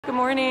Good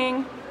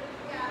morning.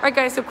 All right,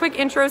 guys, so quick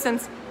intro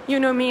since you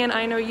know me and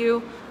I know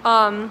you.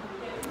 A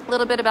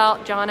little bit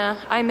about Jonna.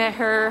 I met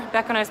her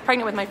back when I was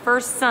pregnant with my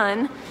first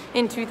son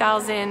in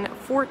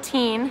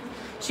 2014.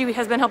 She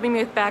has been helping me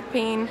with back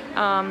pain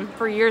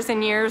for years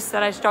and years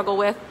that I struggle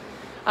with.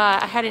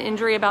 I had an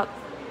injury about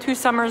 2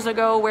 summers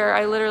ago where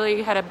I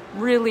literally had a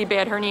really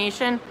bad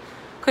herniation.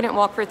 Couldn't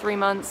walk for 3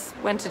 months.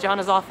 Went to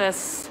Jonna's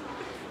office,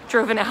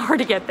 drove an hour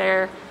to get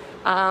there.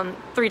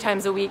 3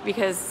 times a week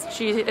because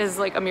she is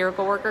like a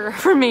miracle worker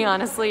for me,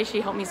 honestly. She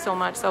helped me so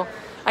much. So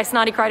I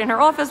snotty cried in her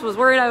office, was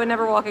worried I would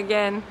never walk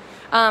again.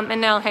 And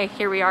now, hey,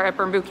 here we are at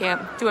burn boot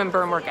camp doing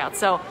burn workouts.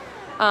 So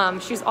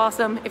she's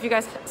awesome. If you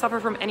guys suffer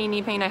from any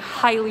knee pain, I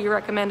highly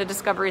recommend a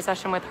discovery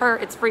session with her.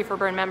 It's free for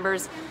burn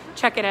members.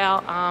 Check it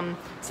out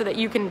so that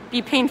you can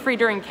be pain-free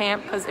during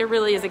camp because it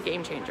really is a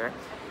game changer.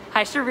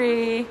 Hi,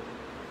 Cherie.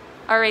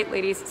 All right,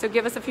 ladies. So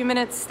give us a few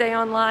minutes, stay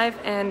on live,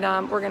 and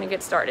we're going to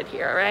get started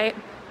here, all right?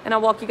 And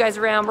I'll walk you guys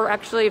around. We're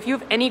actually, if you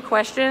have any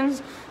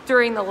questions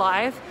during the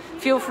live,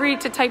 feel free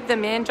to type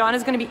them in. John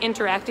is going to be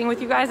interacting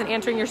with you guys and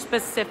answering your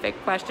specific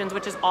questions,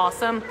 which is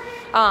awesome.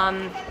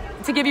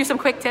 To give you some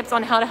quick tips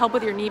on how to help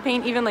with your knee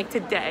pain, even like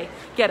today,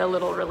 get a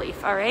little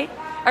relief, all right?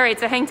 All right,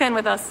 so hang 10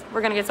 with us.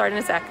 We're going to get started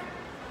in a sec.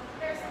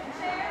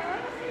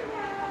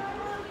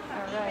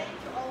 All right.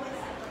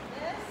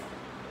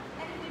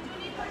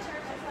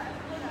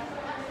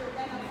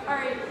 All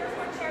right,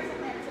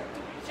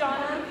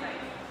 Jonna,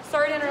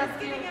 sorry to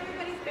interrupt you.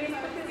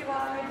 Facebook is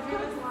live,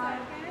 Zoom is live.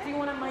 Do you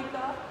want to mic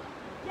up?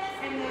 Yes.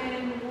 And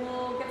then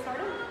we'll get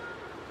started?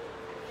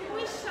 Can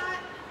we shut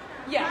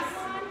yes.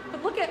 that one?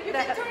 But look at you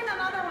that. You can turn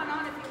another one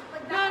on if you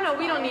like that. No,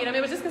 we don't need them.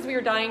 It was just because we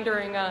were dying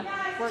during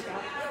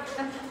workout.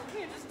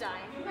 You're just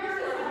dying. I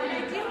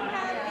do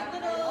have a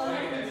little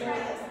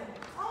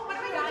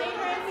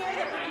diagram here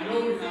that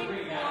we're using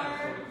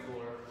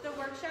for the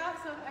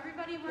workshop. So if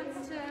everybody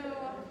wants to,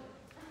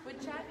 would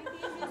chat be the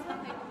easiest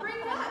thing? Bring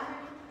it up.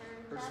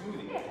 For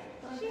smoothie.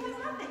 She has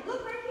nothing.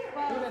 Look right here.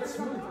 Look at that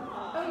smoothie.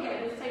 Oh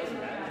yeah, just take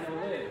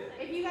it.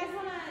 If you guys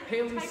want to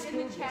type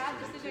in the chat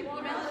just a good email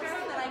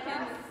address that I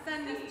can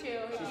send this to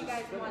if you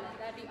guys want it,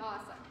 that'd be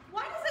awesome.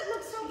 Why does it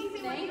look so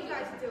easy when you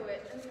guys do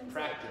it?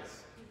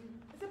 Practice.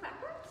 Is it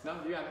backwards? No,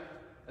 you got it.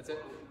 That's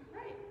it.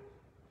 Right.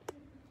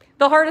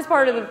 The hardest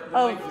part of the,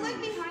 oh,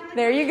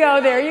 there you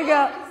go, there you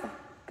go.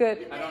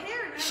 Good.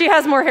 She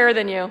has more hair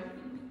than you.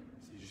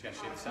 So you just got to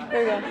shave the side.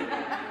 There you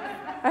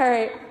go. All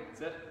right.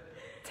 That's it.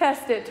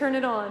 Test it, turn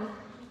it on.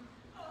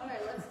 Okay,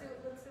 let's do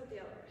the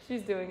other.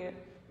 She's doing it.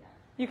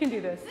 You can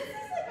do this. This is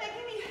like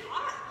making me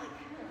hot.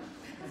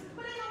 Just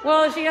put it on.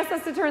 Well, she asked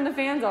us to turn the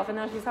fans off and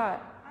now she's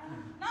hot.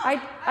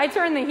 I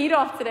turned the heat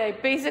off today,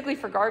 basically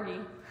for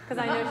Gargi,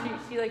 because I know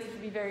she likes it to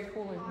be very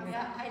cool in here.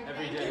 Yeah,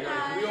 Every day.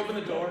 Can we open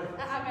the door?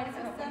 I'm ready to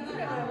send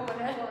them over.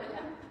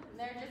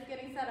 They're just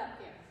getting set up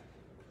here.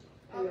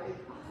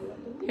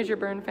 Okay. Here's your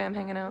burn fam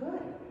hanging out. Now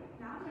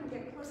I'm gonna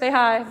get closer. Say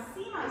hi.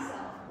 See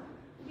myself.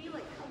 Be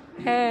like,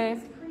 how Hey.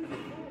 crazy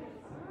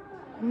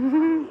is.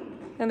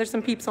 And there's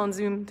some peeps on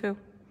Zoom too.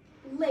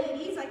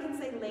 Ladies, I can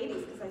say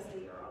ladies because I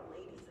say you're all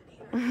ladies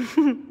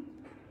in here.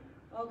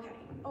 Okay.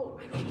 Oh,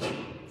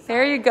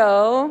 There you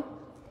go.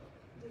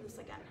 do this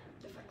again.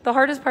 Different. The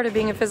hardest part of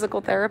being a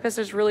physical therapist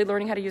is really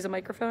learning how to use a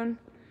microphone.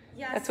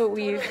 Yes, That's what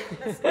we've.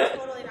 That's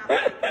totally not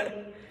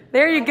like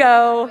There you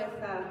go. with,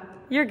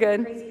 You're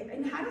good. crazy.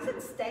 And how does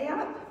it stay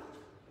up?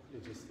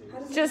 It just stays. How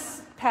does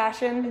Just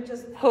passion, it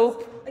just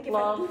hope, like if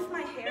love. I move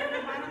my hair in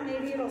the bottom,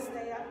 maybe it'll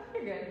stay up.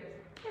 You're good.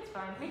 It's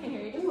fine. We can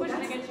hear you. Just Ooh, push it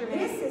that's- against your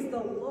this face. is the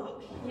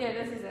look. Yeah,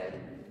 this is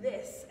it.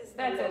 This is the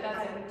That's it, look. that's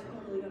I it. am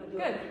totally gonna do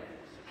Good. it.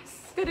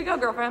 Good to go,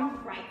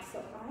 girlfriend. Right, so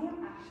I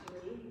am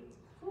actually.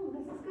 Oh,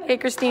 this is good. Hey,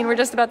 Christine, we're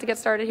just about to get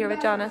started here with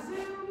You guys Jonna. on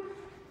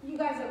Zoom, you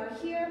guys over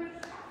here.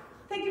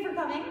 Thank you for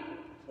coming.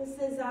 This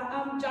is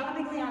Jonna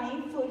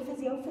Bigliani, fluid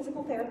physio,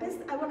 physical therapist.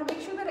 I want to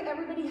make sure that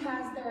everybody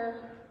has their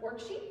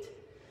worksheet.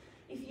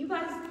 If you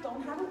guys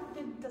don't have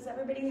it, does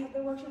everybody have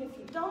their worksheet? If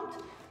you don't,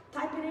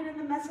 type it in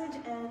the message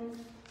and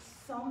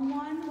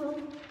someone will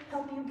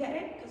help you get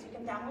it because you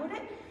can download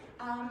it.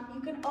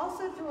 You can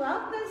also,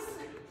 throughout this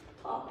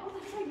talk, oh,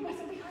 that's right, you guys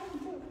are behind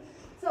too.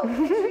 So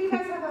make sure you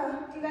guys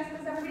have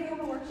does everybody have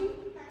a worksheet?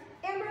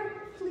 Amber,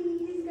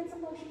 please get some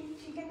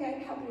worksheets. She can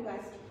help you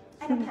guys.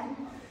 And a pen.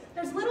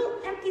 There's little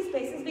empty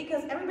spaces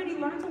because everybody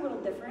learns a little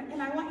different,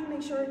 and I want you to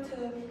make sure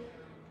to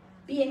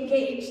be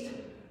engaged.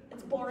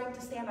 It's boring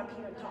to stand up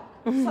here and talk.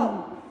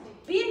 So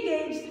be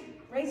engaged,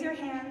 raise your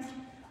hands,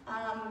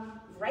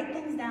 write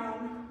things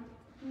down.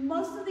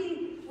 Most of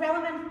the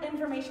relevant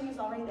information is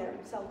already there,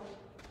 so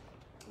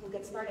we'll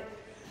get started.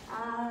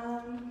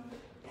 Pen,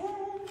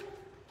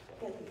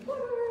 get the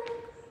water.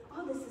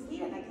 Oh, this is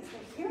neat, and I can still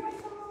hear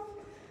myself.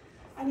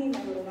 I need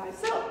my little guy.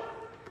 So,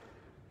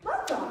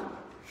 welcome.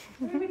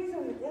 Everybody's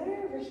over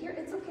there, over here.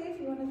 It's okay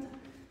if you wanted to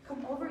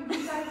come over.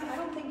 You guys, I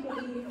don't think you'll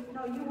be,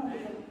 no, you won't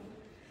be.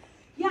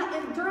 Yeah,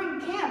 and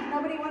during camp,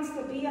 nobody wants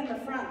to be in the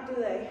front,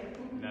 do they?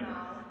 Never.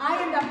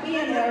 I end up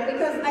being there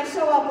because I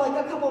show up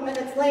like a couple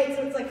minutes late,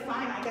 so it's like,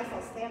 fine, I guess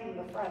I'll stand in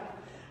the front.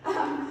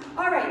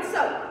 All right,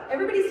 so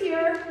everybody's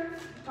here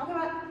talking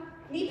about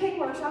knee pain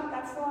workshop.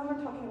 That's the one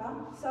we're talking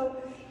about. So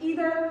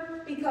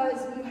either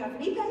because you have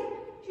knee pain,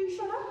 you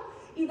showed up.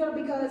 Either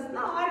because,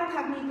 no, I don't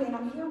have knee pain,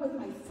 I'm here with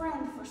my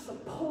friend for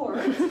support.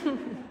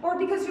 Or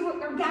because you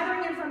are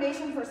gathering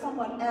information for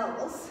someone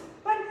else.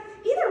 But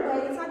either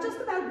way, it's not just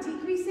about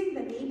decreasing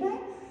the knee pain,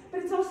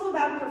 but it's also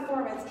about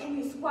performance. Can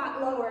you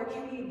squat lower?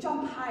 Can you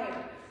jump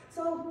higher?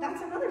 So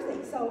that's another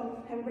thing.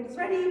 So everybody's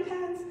ready,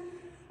 pens?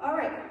 All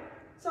right.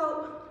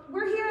 So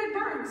we're here at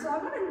Burn. So I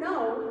want to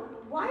know,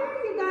 why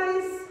are you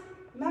guys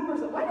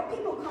members of, why do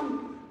people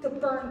come to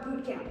Burn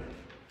Boot Camp?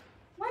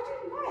 Why?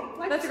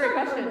 That's a great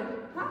question.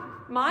 Huh?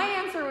 My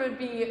answer would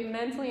be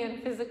mentally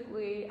and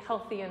physically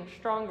healthy and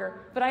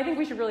stronger, but I think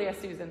we should really ask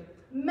Susan.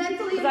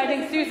 Mentally and I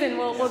think Susan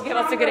will give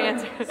us a good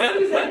answer.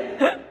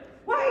 Susan,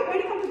 why do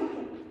you come to boot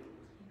camp?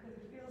 Because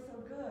it feels so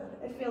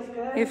good. It feels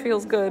good? It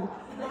feels good.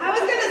 I was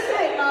going to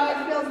say,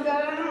 it feels good.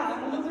 I don't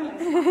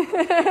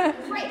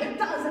know. Right, it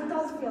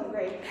does feel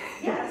great.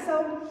 Yeah,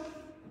 so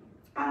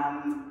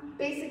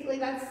basically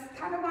that's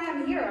kind of why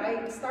I'm here.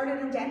 I started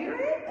in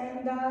January,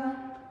 and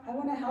I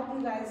want to help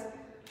you guys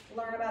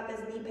learn about this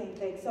knee pain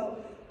thing.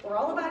 So we're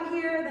all about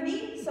here, the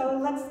knee, so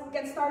let's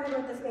get started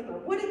with this paper.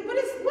 What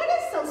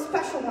is so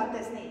special about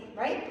this knee,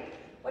 right?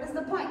 What is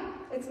the point?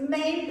 Its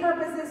main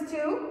purpose is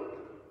to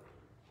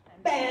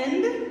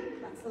bend.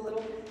 That's the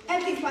little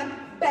empty spot,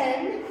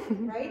 bend,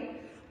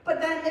 right? But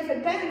then if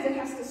it bends, it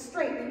has to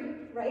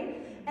straighten,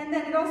 right? And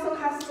then it also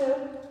has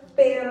to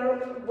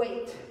bear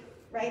weight,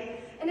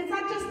 right? And it's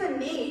not just the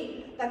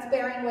knee that's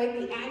bearing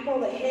weight, the ankle,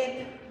 the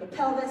hip, the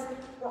pelvis,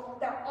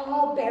 they're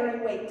all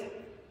bearing weight.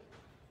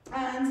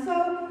 And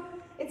so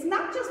it's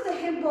not just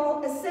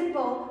a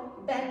simple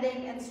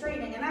bending and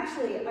straightening. And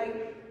actually, I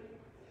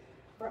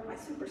brought my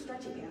super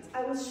stretchy pants.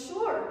 I made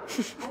sure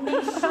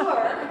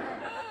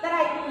that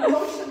I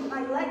motioned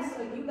my legs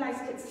so you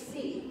guys could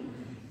see.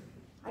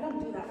 I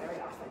don't do that very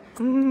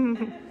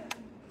often.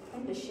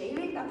 And the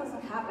shaving, that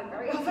doesn't happen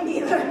very often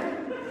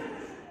either.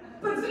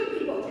 But Zoom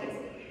people can see.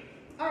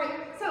 All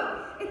right,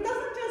 so it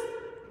doesn't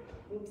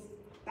just,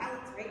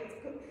 balance, right?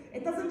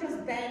 It doesn't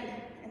just bend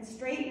and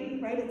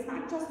straighten, right? It's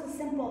not just a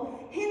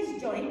simple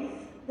hinge joint.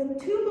 The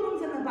two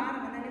bones in the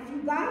bottom, and then if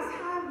you guys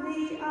have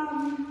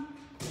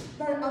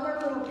the other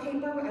little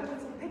paper where I put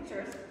some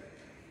pictures,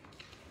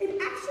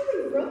 it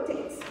actually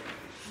rotates.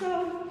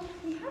 So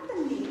we have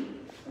the knee.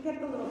 We get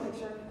the little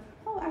picture.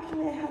 Oh,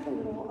 actually, I have the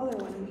little other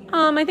one in here.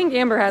 I think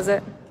Amber has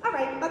it. All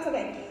right, that's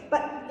okay.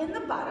 But in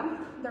the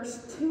bottom,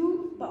 there's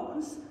two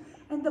bones.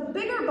 And the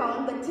bigger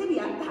bone, the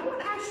tibia, that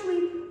one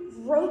actually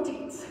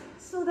rotates.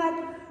 So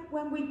that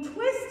when we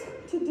twist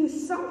to do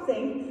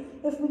something,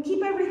 if we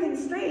keep everything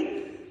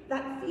straight,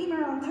 that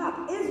femur on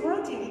top is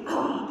rotating.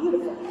 Oh,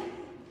 beautiful.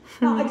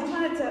 No,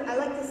 I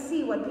like to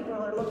see what people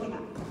are looking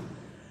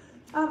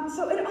at.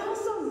 So it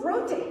also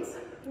rotates,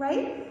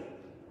 right?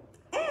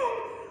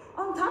 And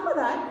on top of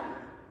that,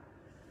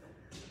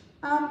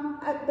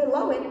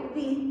 below it,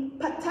 the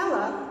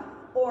patella,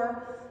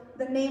 or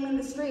the name in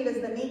the street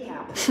is the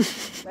kneecap,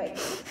 right?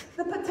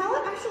 The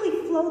patella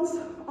actually floats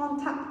on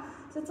top.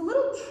 So it's a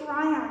little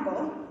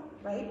triangle,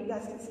 right? You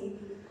guys can see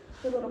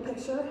the little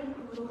picture,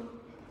 a little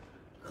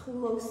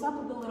close-up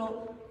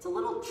of it's a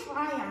little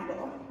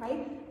triangle,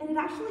 right? And it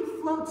actually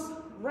floats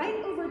right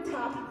over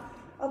top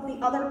of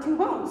the other two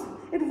bones.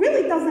 It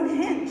really doesn't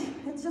hinge.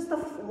 It's just a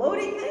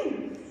floating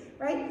thing,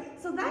 right?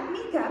 So that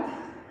kneecap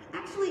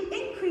actually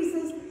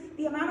increases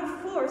the amount of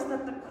force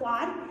that the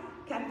quad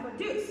can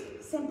produce,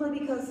 simply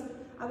because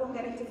I won't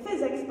get into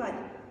physics, but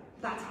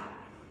that's how.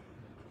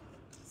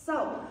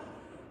 So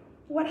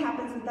what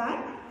happens with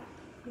that?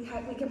 We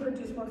can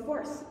produce more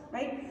force,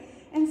 right?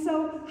 And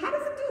so how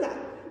does it do that?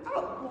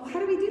 Oh, well, how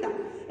do we do that?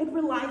 It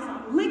relies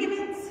on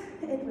ligaments,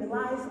 it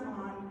relies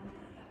on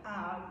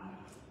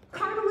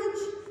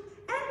cartilage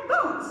and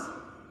bones.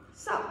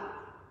 So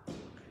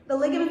the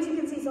ligaments you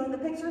can see, so in the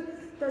picture,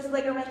 there's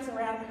ligaments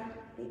around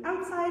the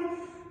outside,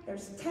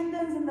 there's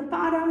tendons in the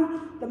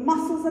bottom, the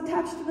muscles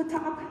attached to the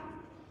top,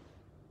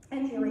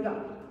 and here we go.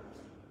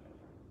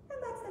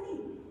 And that's the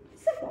knee.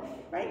 Simple,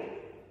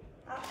 right?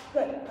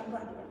 Good, I'm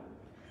glad you know.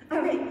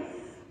 All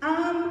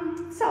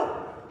right,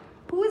 so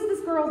who is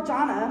this girl,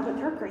 Jonna, with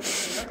her great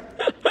hair?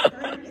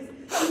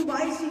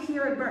 Why is she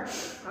here at Burn?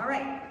 All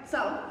right,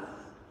 so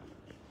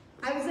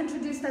I was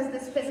introduced as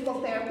this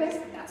physical therapist.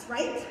 That's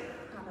right,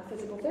 I'm a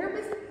physical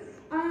therapist.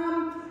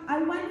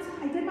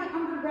 I did my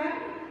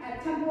undergrad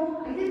at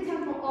Temple. I did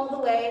Temple all the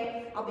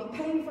way. I'll be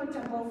paying for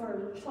Temple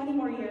for 20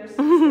 more years.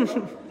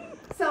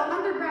 So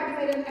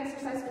undergraduate in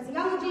exercise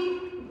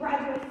physiology,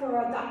 graduate for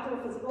a doctor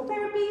of physical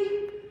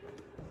therapy.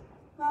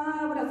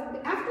 What else?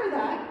 After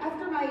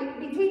that,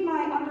 between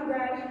my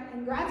undergrad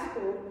and grad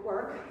school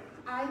work,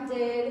 I was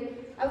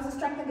a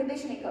strength and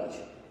conditioning coach,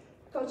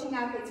 coaching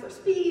athletes for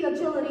speed,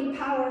 agility,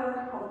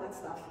 power, all of that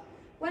stuff.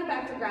 Went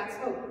back to grad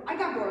school. I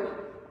got bored.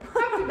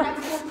 Back to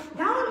grad school.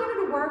 Now I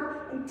wanted to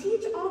work and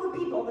teach all the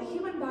people. The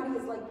human body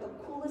is like the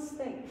coolest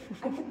thing.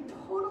 I could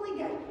totally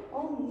get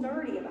all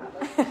nerdy about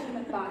the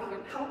human body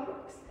and how it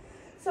works.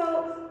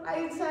 So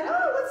I said,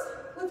 oh,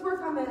 let's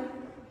work on the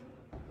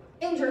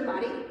injured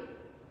body.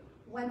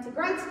 Went to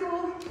grad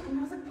school, and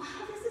I was like,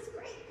 wow, this is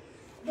great.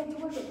 I get to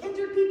work with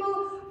injured people.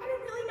 I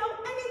don't really know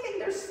anything.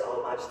 There's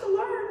so much to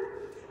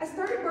learn. I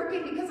started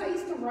working because I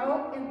used to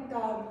row in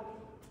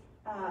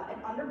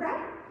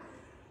undergrad.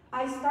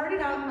 I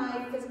started out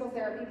my physical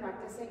therapy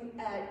practicing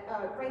at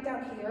right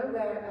down here,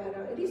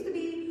 where it used to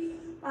be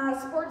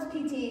Sports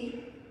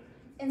PT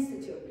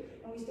Institute,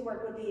 and we used to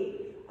work with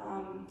the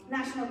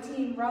national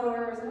team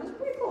rowers, and it was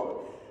pretty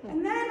cool.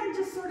 And then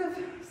just sort of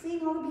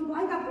seeing all the people,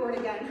 I got bored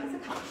again. I was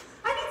like, oh,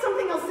 I need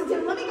something else to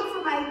do. Let me go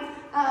for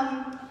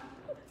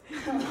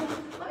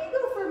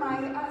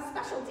my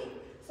specialty.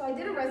 So I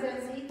did a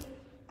residency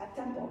at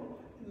Temple.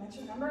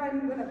 Remember,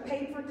 I'm going to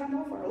pay for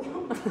Temple for a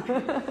long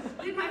time.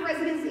 Did my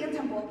residency at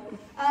Temple,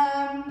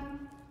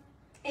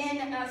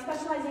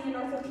 specializing in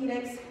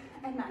orthopedics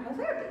and manual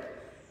therapy.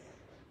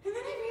 And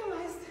then I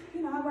realized,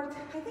 I worked,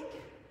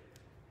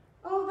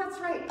 oh, that's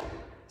right,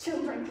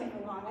 children came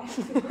along.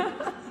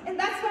 And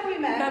that's when we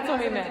met. That's when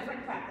we met.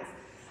 Different practice.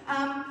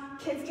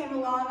 Kids came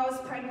along, I was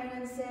pregnant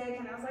and sick,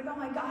 and I was like, oh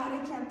my God,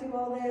 I can't do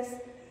all this.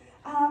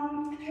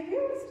 And I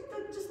realized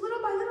that just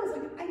little by little, I was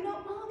like, I know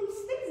all these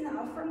things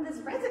now from this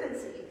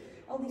residency.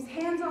 All these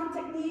hands-on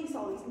techniques,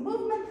 all these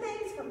movement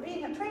things from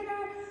being a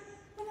trainer.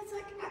 And it's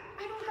like,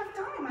 I don't have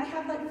time. I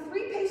have like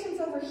 3 patients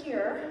over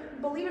here.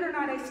 Believe it or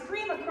not, I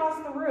scream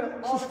across the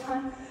room all the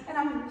time, and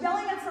I'm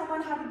yelling at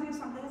someone how to do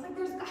something. It's like,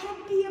 there's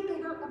gotta be a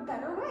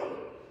better way.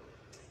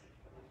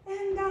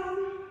 And,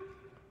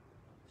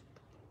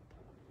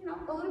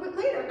 a little bit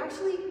later,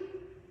 actually,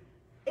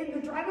 in the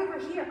drive over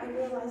here, I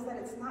realized that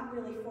it's not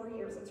really 4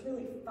 years, it's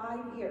really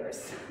 5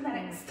 years that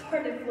I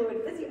started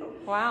Fluid Physio.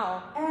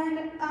 Wow.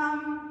 And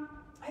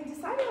I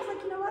decided, I was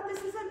like, you know what,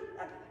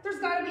 there's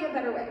gotta be a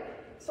better way.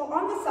 So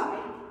on the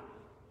side,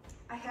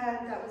 I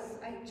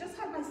just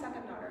had my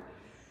second daughter.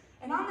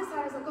 And on the side,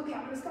 I was like, okay,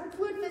 I'm gonna start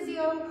Fluid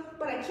Physio,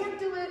 but I can't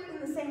do it in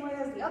the same way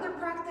as the other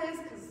practice,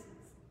 because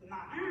it's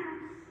not,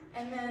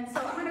 and then, so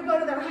I'm gonna go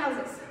to their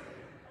houses.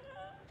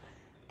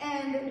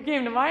 And you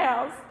came to my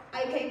house.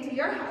 I came to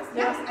your house,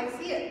 yes, I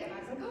see it. And I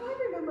was like, oh, I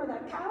remember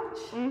that couch.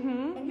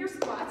 Mm-hmm. And your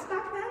squats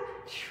back then.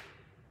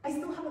 I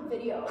still have a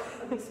video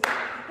of these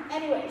squats.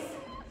 Anyways,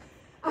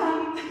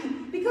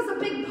 because a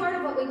big part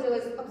of what we do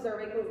is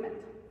observing movement.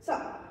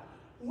 So,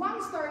 long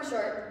story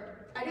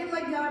short, I didn't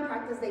like the other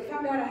practice. They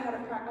found out I had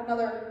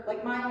another,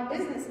 like my own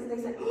business, and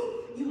they said,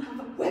 oh, you have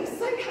a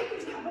website? How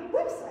could you have a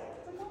website?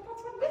 I was like, well,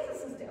 that's what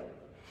businesses do.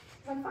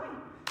 I was like, fine.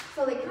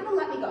 So they kind of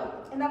let me go.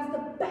 And that was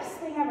the best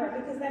thing ever,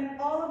 because then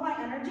all of my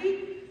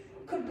energy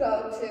could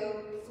go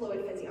to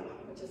Fluid Physio,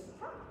 which is,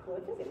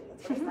 Fluid Physio,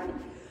 that's what I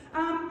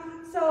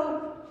started.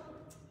 So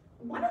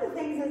one of the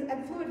things is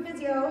at Fluid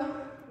Physio,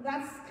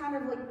 that's kind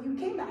of like, you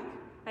came back.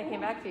 I came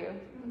back to you.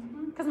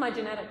 Because my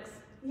genetics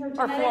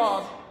are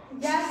flawed.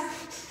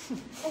 Yes.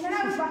 And then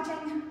I was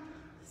watching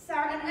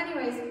Sarah, and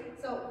anyways,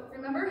 so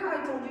remember how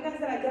I told you guys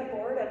that I get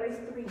bored every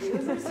 3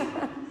 years or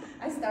so?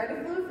 I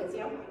started Fluid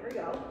Physio, here we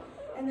go.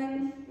 And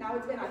then now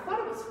it's been, I thought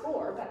it was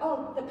 4, but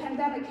oh, the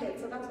pandemic hit,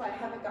 so that's why I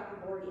haven't gotten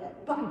bored yet.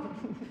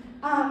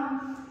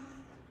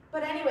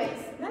 But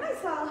anyways, then I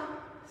saw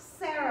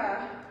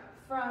Sarah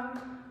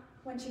from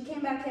when she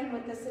came back in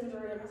with this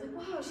injury, and I was like,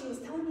 wow, she was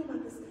telling me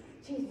about this.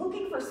 She was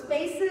looking for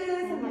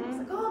spaces, and I was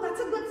like, oh, that's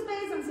a good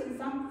space. I'm seeing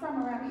some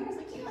from around here. I was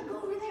like, yeah, go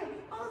over there.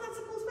 Oh, that's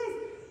a cool space.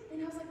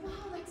 And I was like,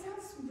 wow, that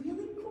sounds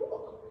really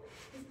cool.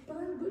 This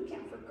burn boot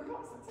camp for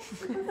girls. That sounds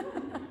super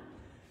fun.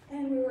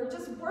 And we were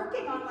just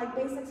working on like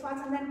basic squats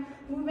and then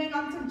moving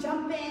on to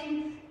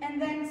jumping. And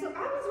then, so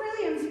I was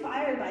really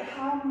inspired by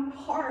how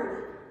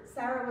hard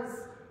Sarah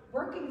was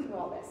working through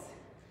all this.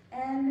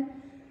 And,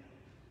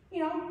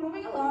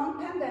 moving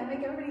along,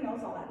 pandemic, everybody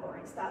knows all that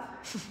boring stuff.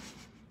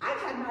 I've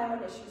had my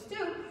own issues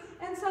too.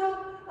 And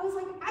so I was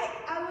like,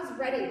 I was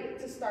ready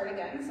to start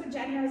again. So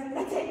January, I was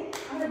like, that's it,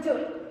 I'm gonna do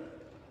it.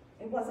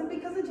 It wasn't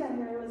because of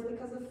January, it was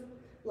because of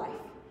life.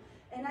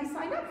 And I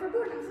signed up for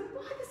boot. I was like,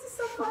 wow, this is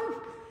so fun.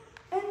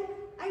 And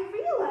I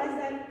realized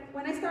that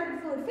when I started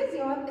Fluid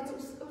Physio,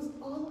 it was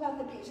all about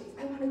the patients.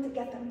 I wanted to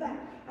get them better.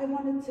 I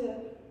wanted to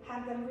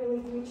have them really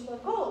reach their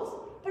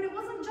goals. But it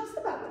wasn't just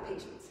about the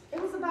patients. It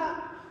was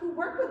about who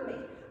worked with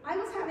me. I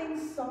was having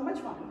so much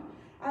fun.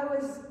 I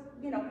was,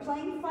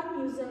 playing fun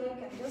music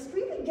and just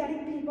really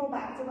getting people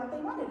back to what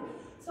they wanted.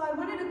 So I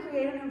wanted to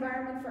create an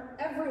environment for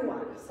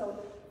everyone.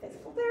 So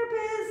physical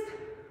therapists,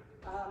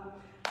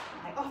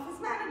 my office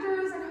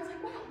managers, and I was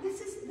like, wow,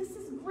 this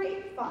is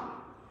great fun.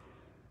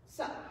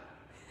 So,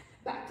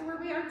 back to where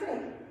we are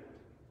today.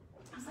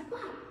 I was like,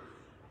 wow,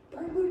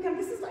 burn boot camp,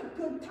 this is like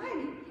good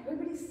timing.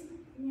 Everybody's,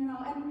 and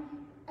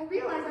I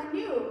realized I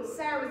knew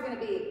Sarah was going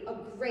to be a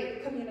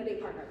great community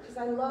partner because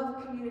I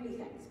love community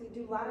things. We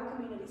do a lot of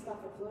community stuff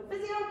with Fluid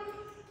Physio.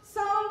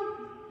 So,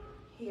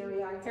 here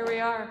we are today. Here we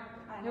are.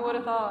 Who would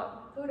have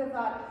thought? Who would have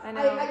thought? I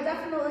know. I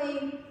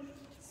definitely,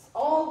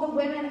 all the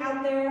women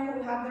out there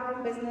who have their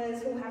own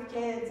business, who have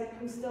kids, and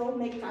who still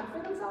make time for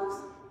themselves,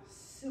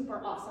 super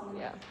awesome.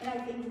 Yeah. And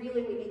I think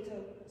really we need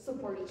to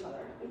support each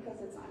other because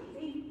it's not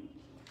easy.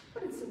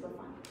 but it's super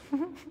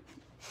fun.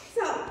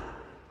 So,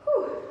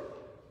 whew.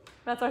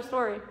 That's our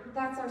story.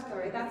 That's our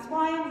story. That's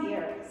why I'm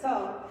here.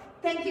 So,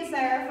 thank you,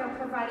 Sarah, for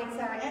providing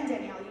Sarah and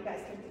Danielle. You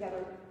guys came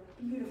together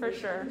beautifully. For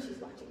sure. And she's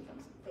watching from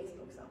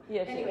Facebook, so.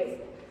 Yeah, she anyways.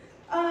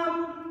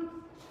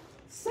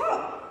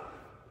 So,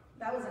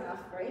 that was enough,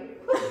 right?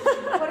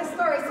 What a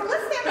story. So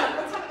let's stand up.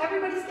 Let's have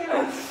everybody stand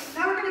up.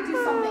 Now we're going to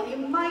do something.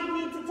 You might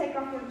need to take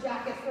off your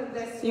jacket for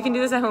this. You can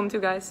do this at home too,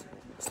 guys.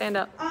 Stand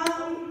up.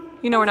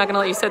 You know we're not going to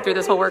let you sit through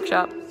this whole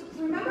workshop.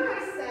 Remember I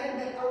said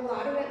that a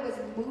lot of it was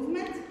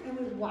movement and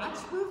we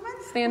watched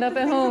movements? Stand up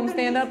at home.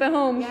 Stand up at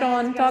home, Yes,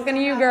 Sean. you Talking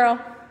to you, stand girl.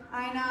 up.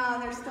 I know.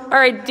 They're still. All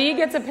right, Dee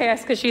gets a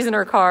pass because she's in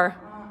her car.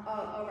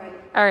 All right.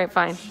 All right,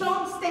 fine.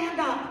 Don't stand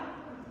up.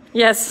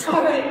 Yes.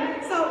 All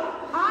right. So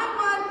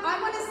I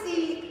want to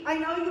see. I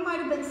know you might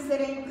have been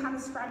sitting, kind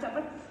of scratched up,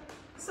 but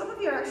some of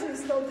you are actually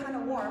still kind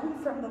of warm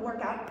from the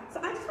workout.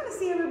 So I just want to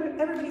see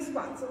everybody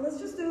squat. So let's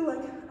just do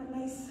like a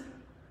nice,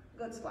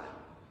 good squat.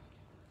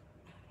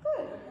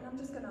 Good. And I'm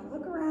just gonna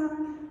look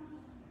around.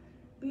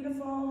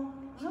 Beautiful.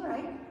 All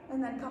right.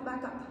 And then come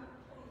back up.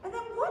 And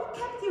then what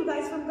kept you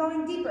guys from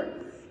going deeper?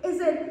 Is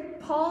it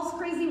Paul's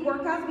crazy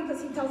workouts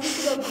because he tells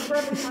you to go deeper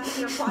every time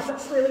your quads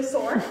are really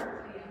sore?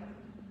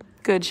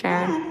 Good,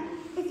 Sharon. And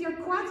if your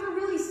quads were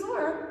really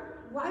sore,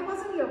 why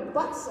wasn't your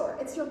butt sore?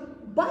 It's your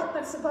butt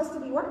that's supposed to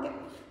be working,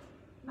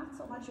 not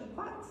so much your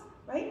quads,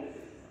 right?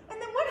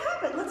 And then what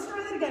happened? Let's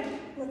try that again.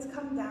 Let's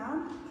come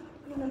down.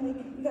 I'm gonna make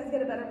you guys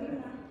get a better view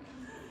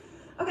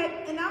now.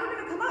 Okay, and now we're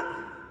gonna come up.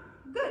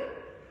 Good.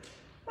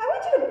 I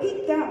want you to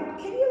peek down.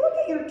 Can you look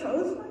at your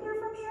toes when you're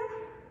from here?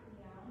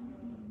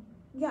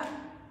 Yeah.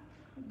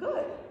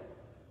 Good.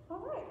 All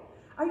right.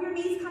 Are your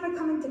knees kind of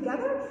coming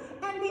together?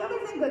 And the other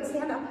thing, good,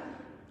 stand up.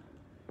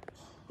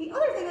 The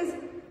other thing is,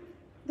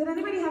 did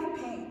anybody have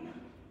pain?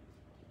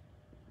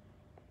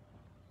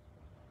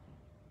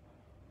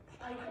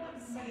 I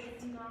wouldn't say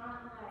it's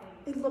not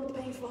like... It looked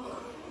painful.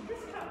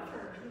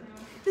 Discomfort.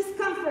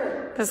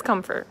 Discomfort.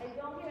 Discomfort.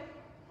 I don't get,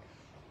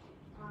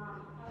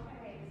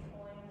 okay,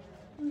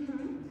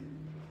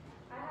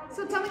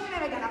 So tell me your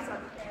name again, I'm sorry.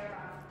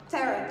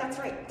 Tara, that's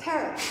right,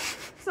 Tara.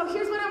 So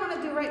here's what I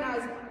want to do right now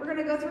is we're going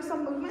to go through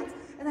some movements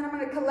and then I'm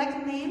going to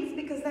collect names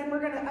because then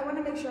I want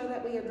to make sure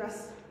that we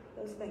address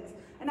those things.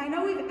 And I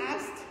know we've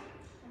asked.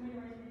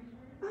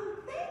 Oh,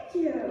 thank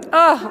you.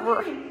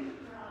 Oh,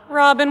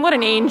 Robin, what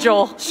an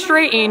angel.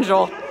 Straight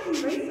angel. I had an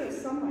eraser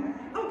somewhere.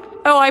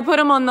 Oh, I put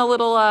him on the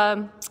little,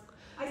 I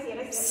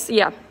see it.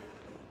 yeah.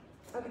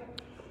 Okay.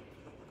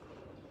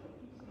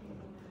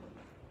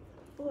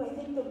 Oh, I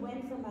think the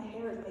wind from my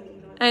hair is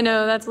making noise. I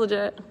know, that's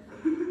legit.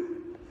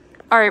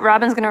 All right,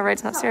 Robin's going to write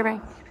some survey.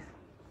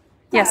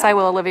 Yes, I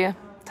will, Olivia.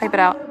 Type it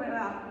out. Tell me a little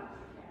bit about.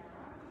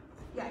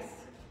 Yes.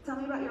 Tell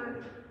me about your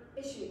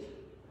issue.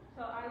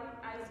 So I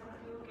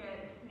do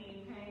get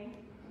knee pain,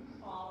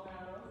 all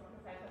those,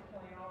 because I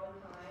complain all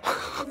the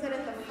time. Is it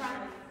at the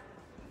front?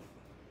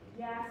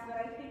 Yes, but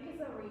I think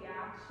it's a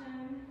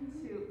reaction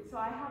to, so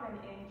I have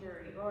an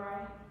injury, or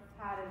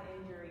I had an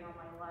injury on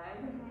my leg,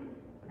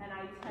 and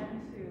I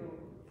tend to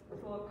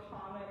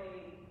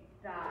accommodate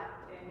that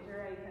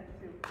injury, I tend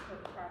to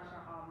put pressure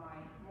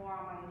more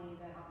on my knee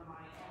than on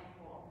my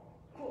ankle.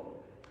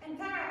 Cool. And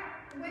Tara,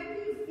 when do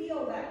you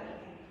feel that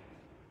pain?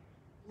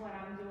 When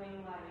I'm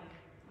doing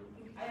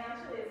and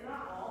actually it's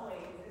not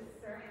always, it's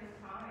certain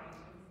times.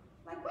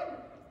 Like when?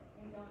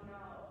 I don't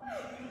know.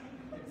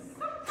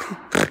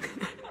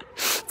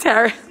 Sometimes.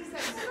 Tara. She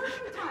said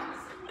certain times.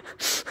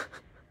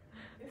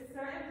 It's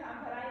certain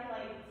times,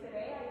 but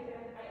today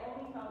I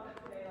only felt it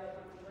today, like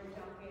when we were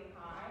jumping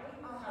high,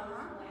 I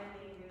was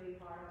landing really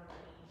hard on the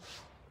knee.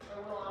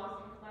 Or well, I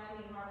was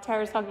landing hard.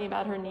 Tara's talking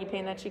about her knee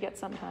pain that she gets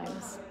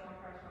sometimes.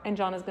 And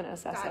John is going to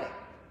assess Got it. it.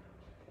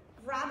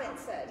 Robin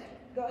said,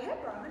 go ahead,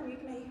 Robin, you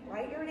can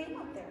write your name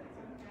up there.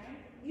 Okay.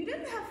 You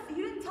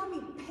didn't tell me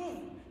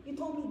pain. You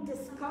told me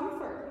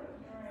discomfort.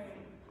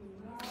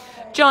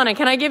 Jonna,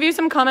 can I give you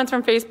some comments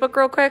from Facebook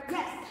real quick?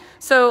 Yes.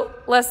 So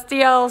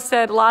Lestiel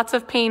said lots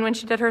of pain when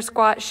she did her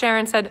squat.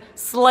 Sharon said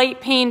slight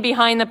pain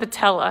behind the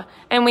patella.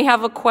 And we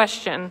have a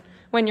question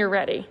when you're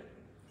ready.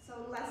 So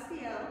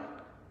Lestiel.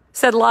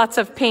 Said lots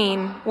of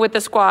pain with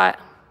the squat.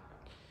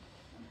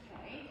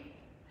 Okay.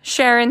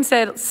 Sharon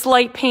said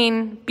slight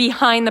pain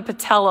behind the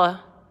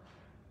patella.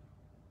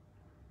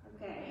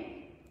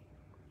 Okay.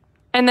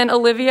 And then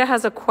Olivia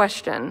has a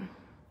question.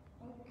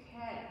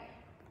 Okay.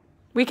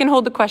 We can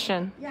hold the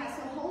question. Yeah,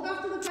 so hold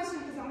off to the question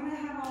because I'm gonna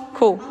have all.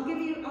 Cool. I'll give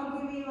you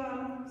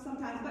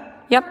sometimes,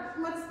 but Yep.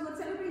 Let's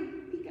everybody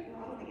peek at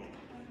Robin again.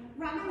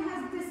 Robin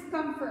has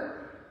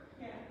discomfort.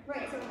 Yeah.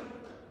 Right.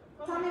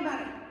 So tell me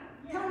about it.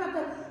 Tell me about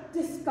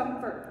the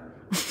discomfort.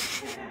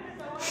 So I'm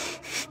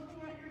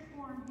looking at your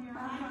form here.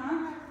 I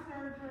had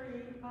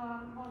surgery on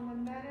the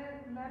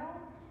meniscus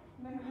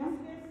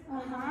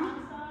on the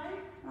outside.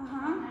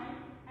 Okay.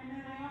 And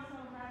then I also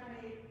had a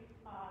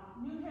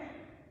new hip.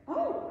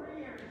 Oh.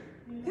 3 years.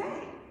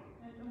 Okay.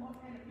 And a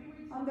few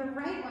weeks On the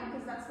right one,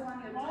 because that's the one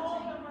you're all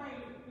touching. the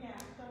right, yeah.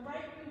 So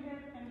right new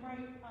hip and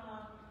right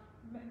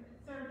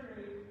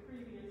surgery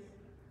previous.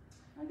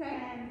 Okay. Okay.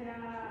 And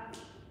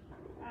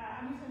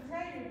I'm just gonna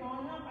tell you,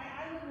 going up,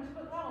 I live in a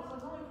split level, so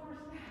it's only 4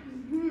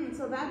 steps.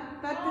 So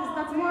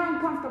that's more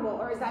uncomfortable,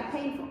 or is that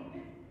painful?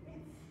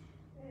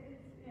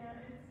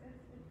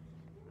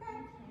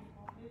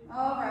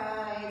 All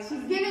right,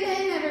 she's giving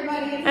in,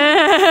 everybody.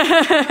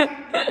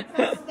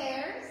 So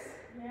stairs.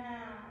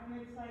 Yeah, and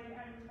it's like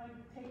I'm like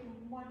taking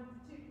 1,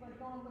 2, like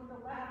going with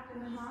the left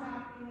and then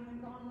stopping and then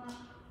going up.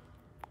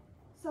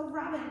 So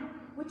Robin,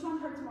 which one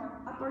hurts more,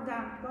 up or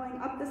down? Going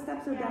up the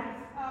steps or down? Yes,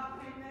 up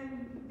and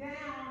then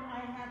down. I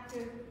have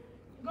to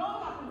go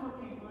up and more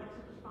painful. That's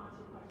the response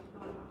to the question.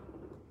 Going up.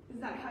 Is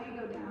that how you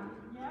go down?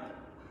 Yep.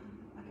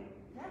 Okay.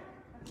 Yeah.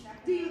 That's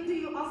exactly. Do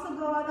you also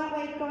go out that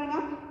way going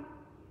up?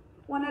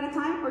 One at a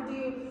time, or do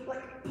you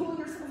like pull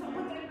yourself up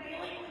with it?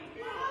 Yes,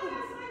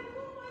 I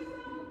pull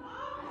myself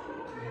up.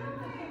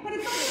 But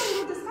it's only a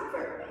little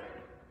discomfort.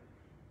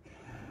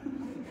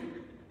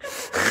 I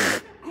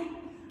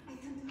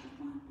tend to have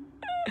one.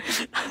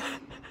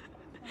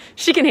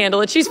 She can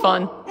handle it. She's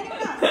fun.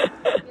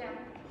 Anyone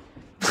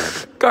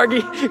else?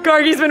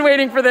 Gargi's been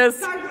waiting for this.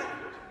 Gargi.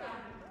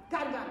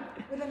 Gargan.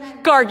 With an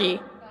N.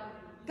 Gargi.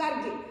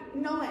 Gargi.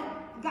 No N.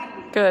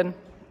 Gargi. Good.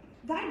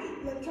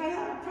 Gargi. Let's try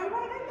writing that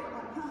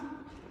one, huh?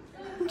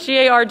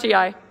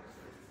 Gargi.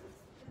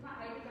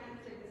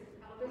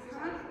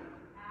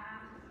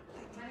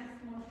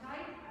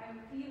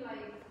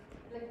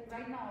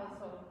 Right now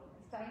also,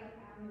 it's tight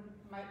and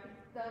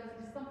there's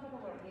discomfort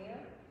over here,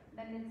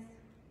 then it's,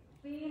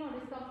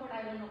 discomfort,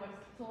 I don't know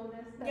what's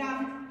soreness,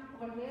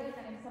 over here,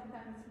 then it's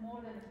sometimes more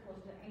than it's close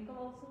to the ankle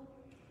also.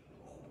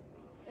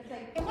 It's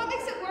like, And what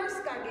makes it worse,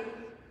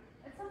 Gargi?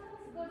 it's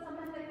sometimes good,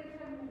 sometimes like it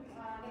can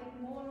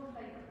get more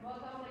like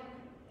workout, like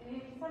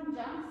some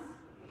jumps,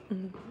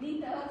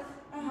 knee does,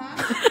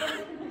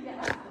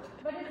 yeah,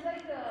 but it's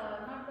like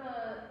not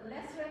the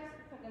less reps,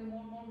 but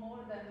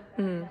more than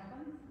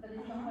happens, the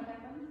discomfort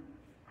happens.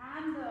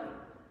 And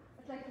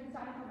it's like it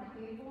started from my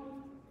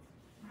tailbone,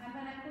 and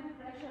when I put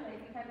pressure,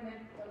 like if I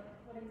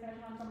putting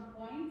pressure on some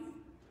points,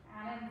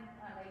 and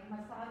like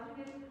massaging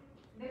it,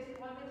 this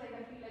always like I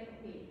feel like a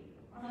pain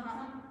on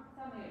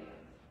some areas.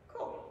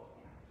 Cool.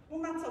 Well,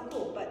 not so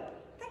cool, but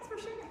thanks for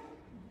sharing.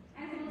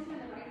 And it's mostly on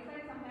the right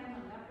side, sometimes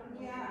on the left.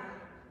 Yeah.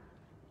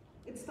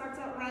 It starts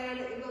out right,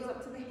 it goes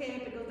up to the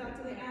hip, it goes down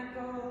to the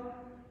ankle.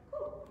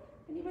 Cool.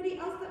 Anybody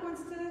else that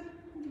wants to,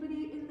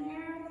 anybody in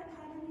there that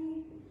had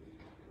any,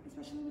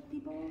 especially with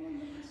people in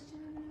the question?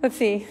 Let's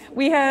see.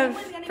 We have,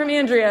 from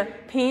Andrea,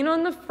 pain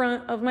on the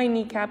front of my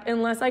kneecap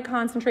unless I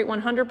concentrate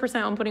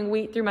 100% on putting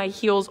weight through my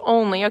heels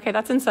only. Okay,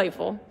 that's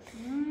insightful.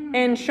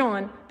 And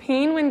Sean,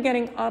 pain when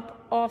getting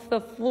up off the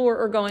floor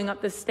or going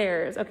up the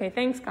stairs. Okay,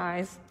 thanks,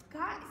 guys.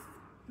 Guys,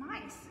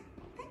 nice.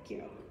 Thank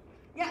you.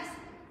 Yes,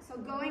 so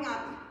going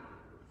up.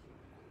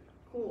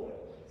 Cool.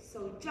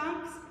 So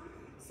jumps.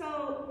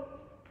 So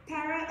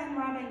Tara and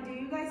Robin, do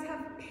you guys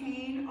have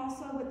pain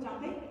also with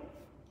jumping?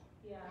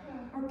 Yeah.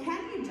 Or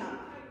can you jump?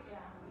 Yeah.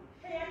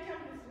 Hey, I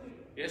jumped this week.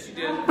 Yes, you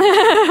did.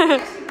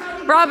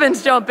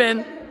 Robin's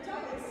jumping.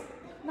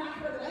 Not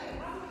for the leg.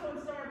 I'm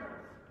going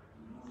Starburst.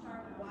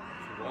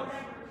 Wow.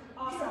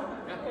 Awesome.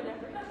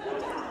 Good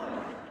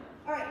job.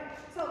 All right,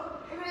 so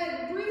we're going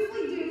to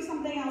briefly do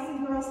something else since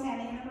we're all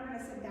standing, and then we're going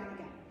to sit down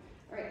again.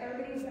 All right,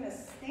 everybody's going to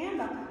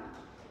stand up.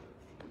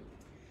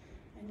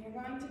 And you're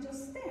going to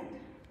just stand.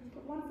 You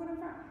put one foot in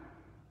front.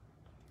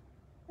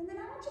 And then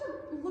I want you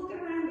to look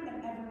around at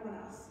everyone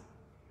else.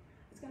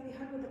 It's going to be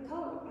hard with the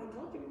coat, I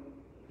told you.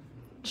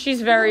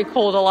 She's very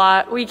cold a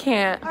lot. We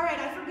can't. All right,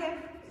 I forgive.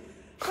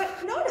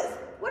 But notice,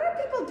 what are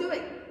people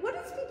doing? What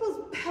does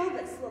people's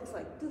pelvis look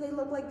like? Do they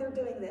look like they're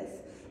doing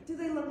this? Do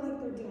they look like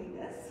they're doing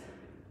this?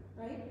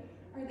 Right?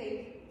 Are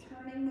they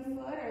turning the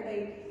foot? Are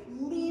they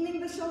leaning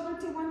the shoulder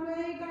to one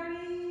way,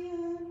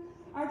 Garni?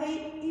 Are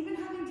they even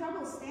having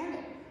trouble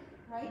standing?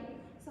 Right?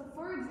 So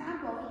for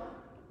example,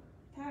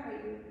 Tara,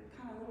 you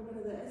kind of a little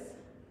bit of this.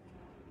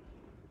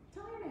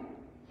 Tell me your name.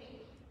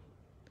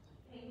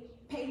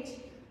 Paige.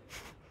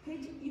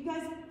 Paige, you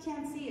guys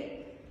can't see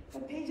it,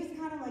 but Paige is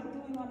kind of like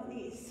doing one of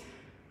these.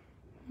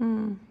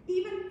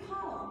 Even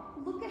Paul,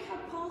 look at how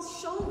Paul's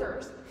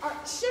shoulders are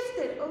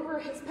shifted over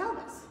his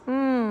pelvis.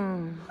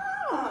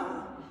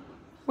 Huh.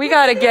 We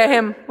gotta get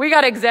him. We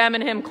gotta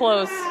examine him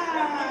close.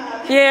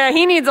 Yeah,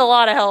 he needs a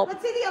lot of help.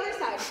 Let's see the other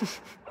side.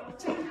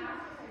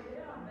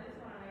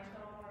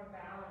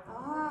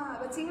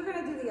 But see, we're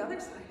gonna do the other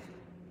side.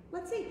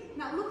 Let's see.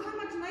 Now look how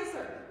much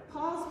nicer.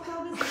 Paul's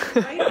pelvis is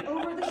right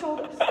over the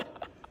shoulders.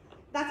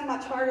 That's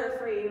much harder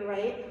for you,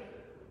 right?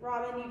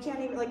 Robin, you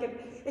can't even, like,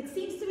 it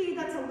seems to me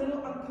that's a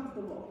little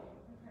uncomfortable.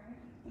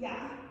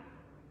 Yeah.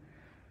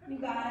 You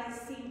guys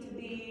seem to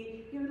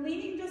be, you're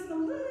leaning just a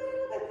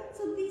little bit.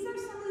 So these are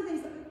some of the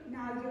things that,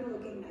 now you're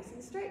looking nice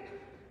and straight.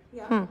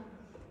 Yeah.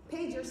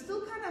 Paige, you're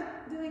still kind of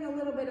doing a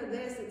little bit of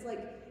this. It's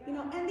like, you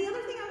know, and the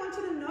other thing I want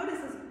you to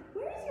notice is,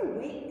 where is your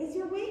weight? Is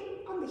your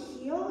weight on the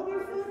heel of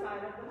your foot?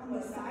 On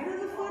the side of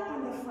the foot?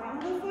 On the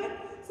front of the foot?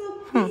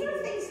 So these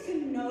are things to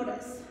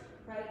notice,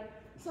 right?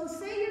 So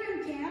say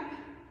you're in camp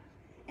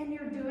and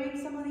you're doing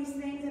some of these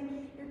things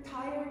and you're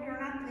tired, you're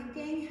not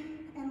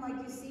thinking, and like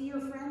you see your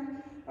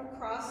friend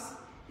across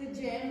the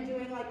gym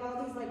doing like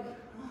all these like,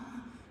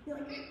 you're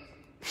like,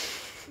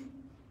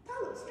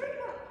 Tyler, straighten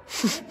up.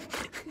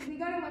 Right? We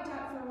gotta watch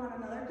out for one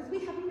another because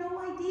we have no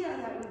idea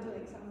that we're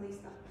doing some of these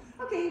stuff.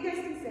 Okay, you guys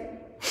can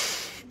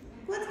sit.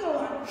 Let's go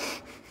on.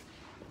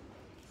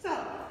 So,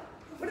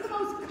 what are the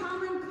most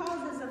common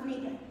causes of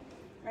knee pain,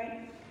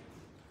 right?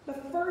 The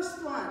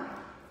first one,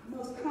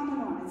 most common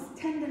one, is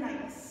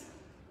tendinitis.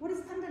 What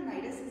is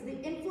tendinitis? Is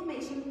the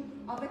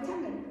inflammation of a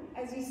tendon.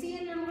 As you see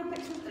in your little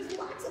pictures, there's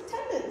lots of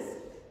tendons.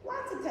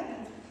 Lots of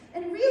tendons.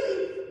 And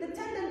really, the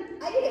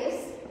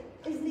tendinitis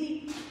is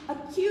the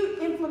acute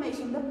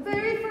inflammation, the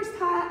very first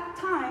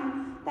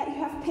time that you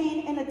have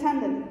pain in a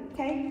tendon,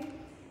 okay?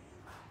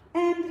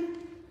 And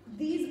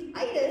these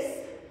itis,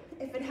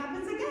 if it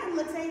happens again,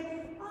 let's say,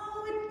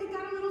 oh, it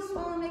got a little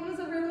swollen, maybe it was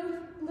a really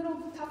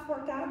little tough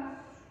workout.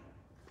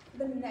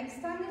 The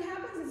next time it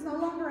happens, it's no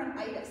longer an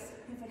itis.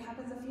 If it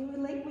happens a few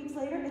weeks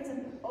later, it's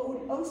an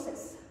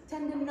osis,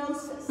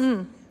 tendinosis.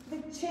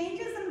 The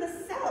changes in the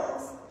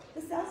cells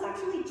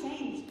actually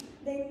change.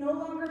 They no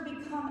longer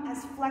become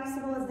as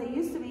flexible as they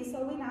used to be,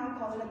 so we now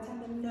call it a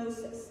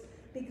tendinosis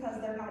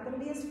because they're not going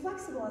to be as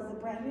flexible as the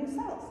brand new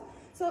cells.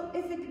 So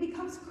if it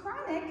becomes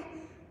chronic,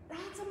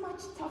 that's a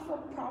much tougher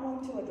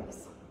problem to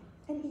address.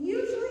 And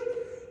usually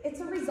it's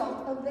a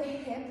result of the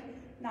hip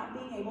not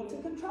being able to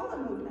control the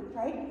movement,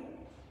 right?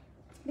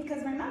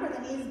 Because remember, the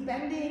knee is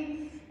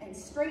bending and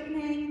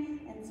straightening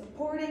and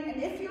supporting,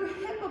 and if your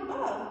hip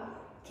above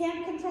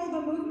can't control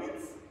the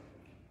movements,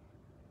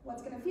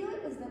 what's going to feel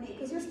it is the knee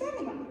because you're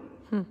standing on it.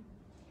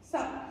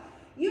 So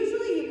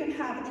usually you can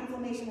have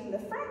inflammation in the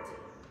front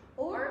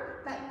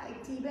or that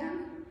IT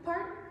band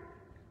part,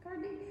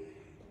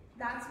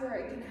 that's where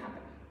it can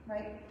happen,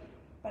 right?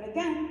 But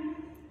again,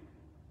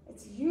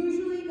 it's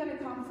usually going to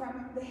come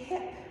from the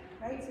hip,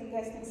 right? So you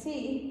guys can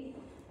see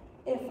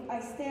if I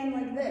stand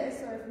like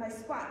this or if my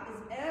squat is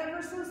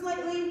ever so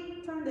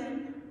slightly turned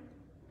in,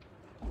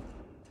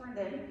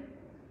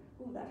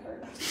 ooh, that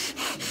hurt.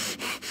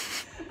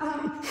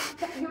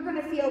 You're going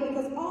to feel,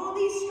 because all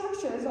these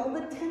structures, all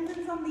the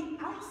tendons on the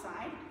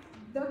outside,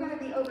 they're going to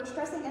be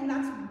overstressing, and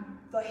that's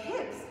the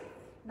hips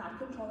not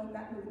controlling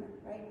that movement,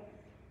 right?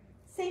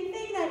 Same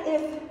thing that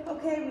if,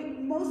 okay,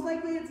 most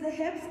likely it's the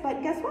hips,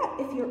 but guess what?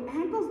 If your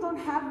ankles don't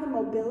have the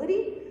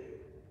mobility,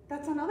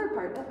 that's another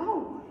part.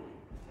 Oh,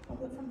 I'll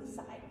look from the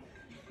side.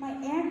 My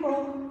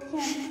ankle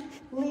can't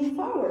lean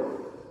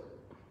forward.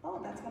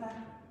 Oh, that's going to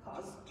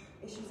cause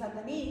issues at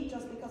the knee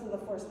just because of the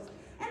forces.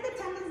 And the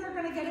tendons are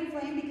going to get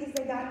inflamed because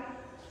they got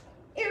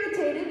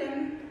irritated,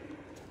 and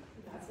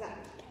that's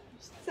that.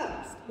 So,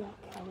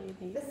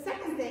 the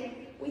second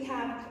thing, we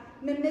have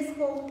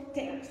meniscal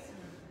tears.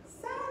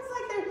 Sounds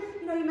like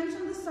they're, you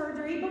mentioned the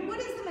surgery, but what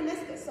is the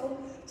meniscus? So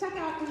check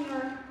out in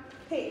your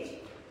page,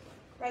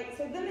 right?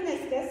 So the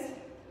meniscus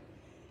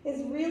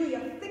is really a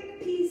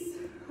thick piece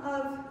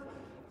of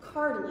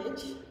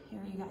cartilage. Here,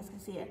 you guys can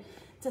see it.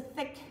 It's a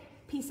thick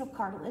piece of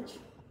cartilage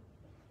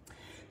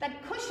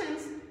that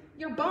cushions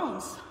your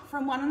bones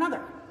from one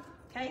another,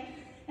 okay?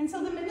 And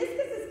so the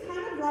meniscus is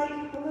kind of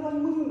like a little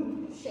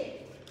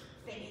moon-shaped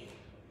thingy.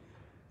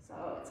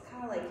 So it's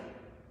kind of like,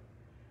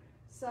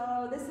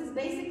 so this is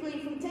basically,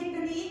 if we take the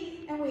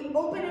knee and we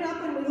open it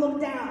up and we look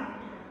down,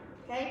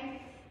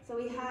 okay? So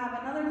we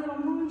have another little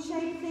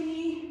moon-shaped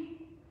thingy,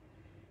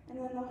 and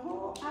then the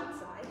whole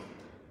outside,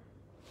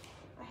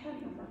 I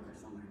had no marker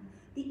somewhere.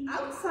 The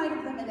outside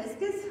of the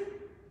meniscus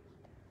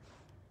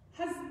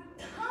has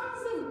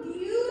tons of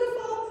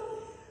beautiful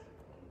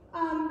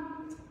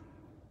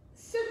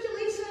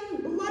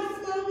circulation, blood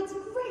flow. It's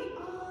great,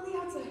 all the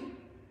outside.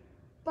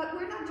 But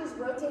we're not just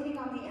rotating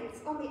on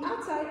the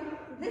outside.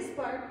 This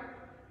part,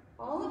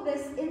 all of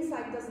this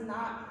inside does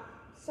not.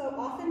 So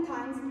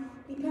oftentimes,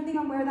 depending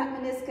on where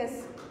that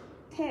meniscus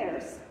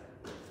tears,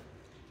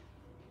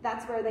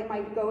 that's where they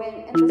might go in.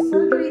 And the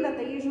surgery that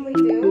they usually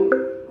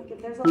do, like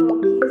if there's a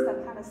little piece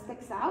that kind of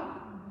sticks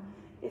out,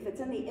 if it's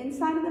in the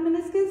inside of the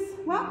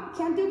meniscus, well,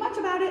 can't do much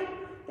about it.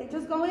 They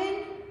just go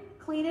in,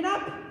 clean it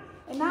up,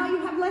 and now you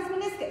have less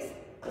meniscus.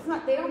 It's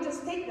not, they don't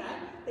just take that,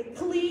 they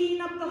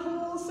clean up the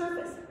whole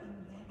surface.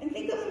 And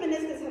think of the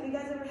meniscus, have you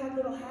guys ever had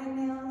little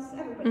hangnails?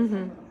 Everybody's had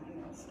little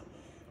hangnails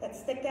that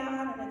stick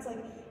down, and it's like,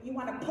 you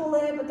want to pull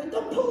it, but then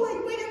don't pull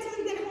it, wait until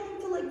you get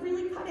home to like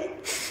really cut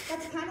it.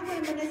 That's kind of what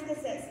a meniscus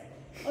is,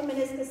 a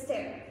meniscus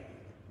tear.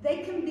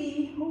 They can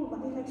be, oh,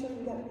 let me make sure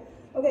you got it.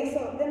 Okay,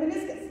 so the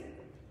meniscus.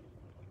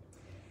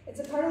 It's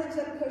a cartilage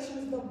that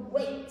cushions the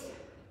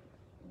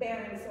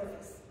weight-bearing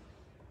surface.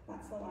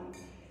 That's the one.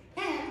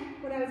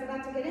 And what I was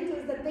about to get into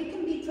is that they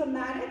can be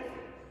traumatic.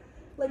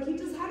 Like you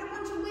just had a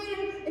bunch of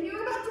weight and you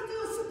were about to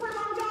do a super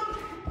long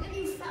jump and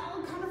you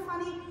fell kind of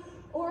funny.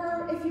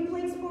 Or if you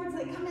played sports,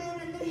 they come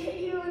in and they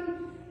hit you,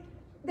 and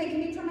they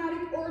can be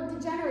traumatic or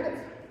degenerative.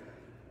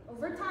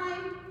 Over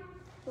time,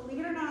 believe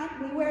it or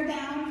not, we wear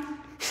down.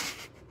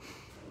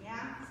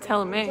 Yeah. So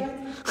Telling me.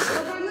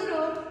 Little by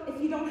little,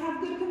 if you don't have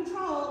good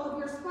control of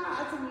your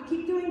squats and you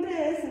keep doing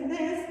this and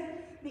this,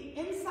 the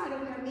inside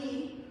of your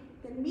knee,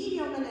 the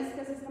medial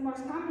meniscus is the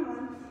most common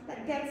one,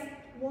 that gets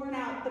worn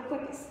out the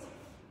quickest.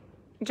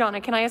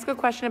 Jonna, can I ask a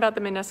question about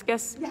the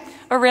meniscus? Yes.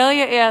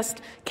 Aurelia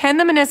asked, can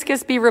the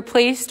meniscus be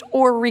replaced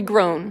or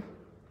regrown?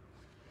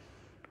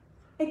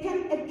 It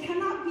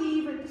cannot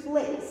be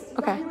replaced. You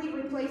Okay. don't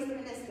really replace the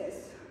meniscus.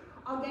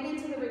 I'll get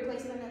into the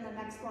replacement in the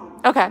next one.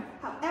 Okay.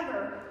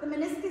 However, the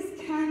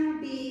meniscus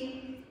can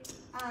be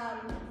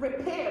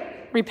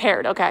repaired.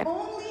 Repaired, okay.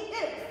 Only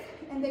if,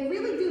 and they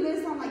really do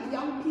this on like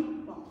young people.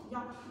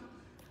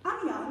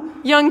 I'm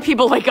young. Young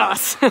people like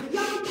us.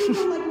 Young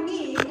people like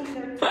me in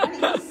their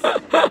 20s.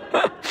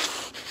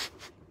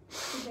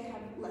 They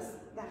have less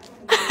that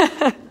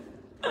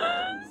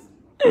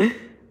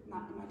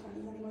not in my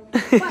 20s anymore.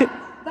 But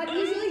that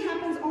usually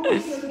happens only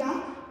if you're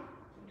young,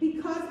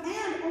 because,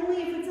 and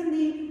only if it's in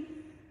the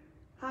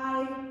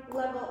high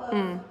level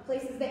of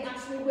places they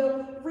actually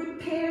will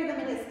repair the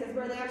meniscus,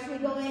 where they actually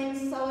go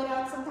in, sew it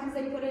up. Sometimes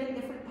they put it in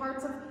different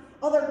parts of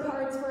other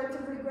parts for it to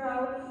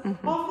regrow.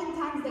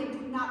 Oftentimes they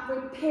do not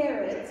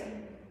repair it.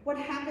 What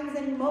happens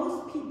in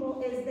most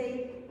people is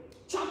they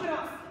chop it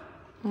off.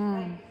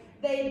 Right?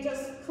 They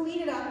just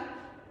clean it up.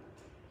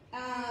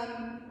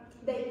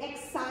 They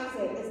excise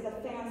it is the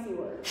fancy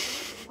word.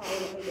 That's probably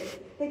what they do.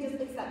 They just,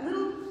 it's that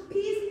little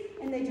piece,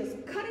 and they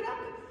just cut it up,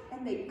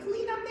 and they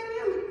clean up the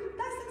area,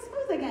 nice and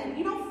smooth again.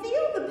 You don't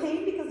feel the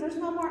pain because there's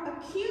no more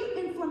acute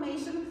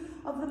inflammation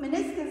of the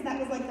meniscus that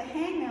was like the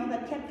hangnail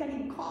that kept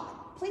getting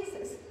caught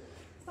places.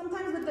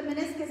 Sometimes with the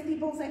meniscus,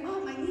 people say, oh,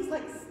 my knee's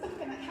like stuck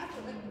and I have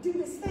to like do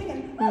this thing,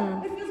 and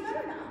oh, it feels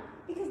better now.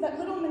 Because that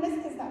little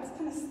meniscus that was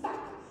kind of stuck,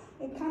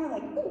 it kind of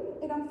like, ooh,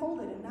 it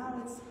unfolded, and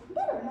now it's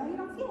better. Now you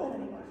don't feel it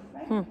anymore,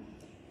 right?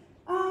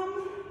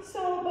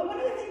 But one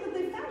of the things that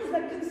they found is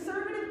that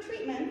conservative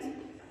treatment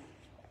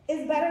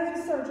is better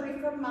than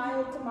surgery for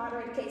mild to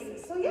moderate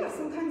cases. So yeah,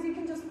 sometimes you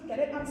can just get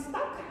it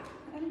unstuck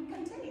and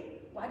continue.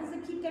 Why does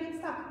it keep getting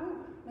stuck?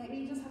 Ooh, maybe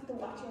you just have to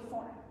watch your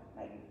form,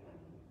 right?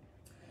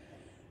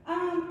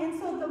 And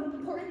so the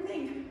important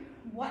thing,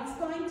 what's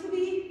going to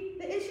be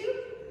the issue?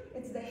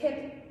 It's the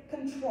hip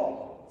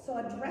control. So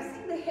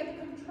addressing the hip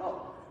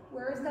control.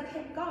 Where is that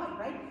hip going,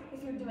 right?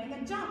 If you're doing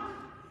a jump,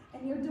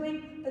 and you're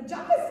doing, the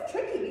jump is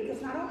tricky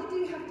because not only do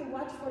you have to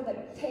watch for the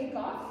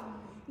takeoff,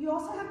 you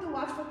also have to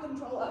watch for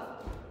control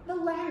of the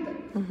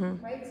landing,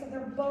 right? So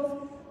they're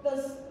both,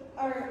 those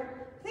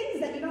are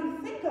things that you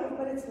don't think of,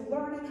 but it's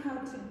learning how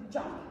to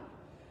jump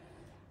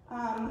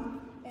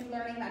and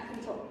learning that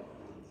control.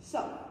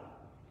 So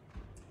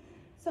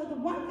the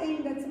one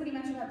thing that somebody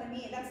mentioned about the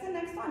knee, that's the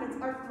next one,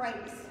 it's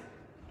arthritis.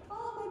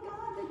 Oh my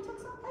God, they took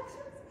some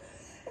pictures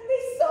and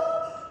they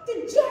saw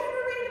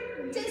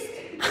degenerative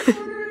disc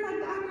disorder in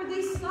my back, or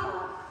they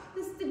saw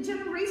this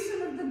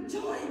degeneration of the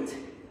joint.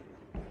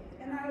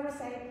 And I would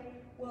say,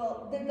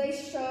 well, did they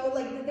show,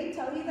 like, did they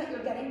tell you that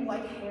you're getting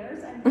white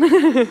hairs? And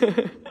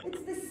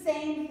it's the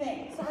same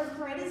thing. So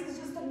arthritis is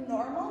just a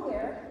normal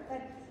wear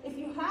that if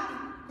you have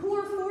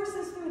poor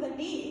forces through the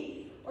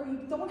knee, or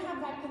you don't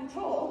have that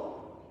control,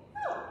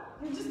 no,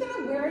 you're just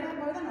gonna wear it out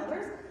more than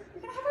others.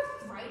 You're gonna have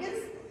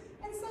arthritis,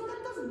 and so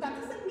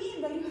that doesn't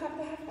mean that you have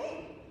to have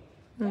pain.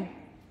 Okay?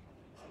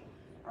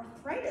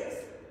 Arthritis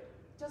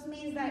just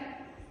means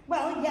that,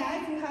 well,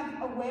 yeah, if you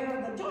have a wear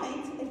of the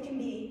joint, it can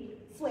be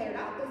flared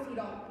up if you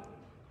don't,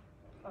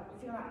 or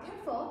if you're not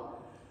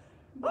careful.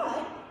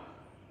 But,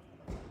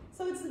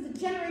 so it's the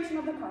degeneration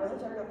of the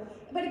cartilage,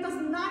 but it does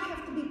not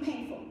have to be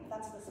painful.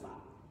 That's the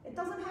spot. It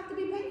doesn't have to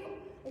be painful.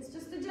 It's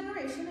just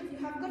degeneration. If you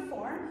have good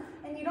form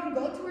and you don't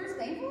go to where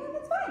it's painful, then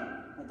it's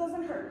fine. It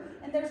doesn't hurt.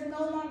 And there's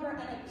no longer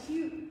an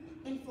acute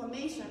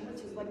inflammation,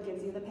 which is what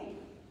gives you the pain.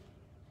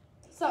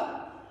 So,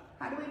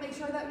 how do we make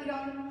sure that we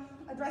don't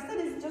address it?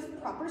 Is just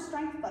proper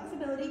strength,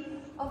 flexibility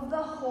of the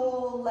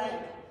whole leg.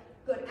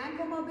 Good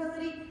ankle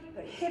mobility,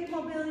 good hip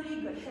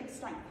mobility, good hip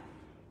strength.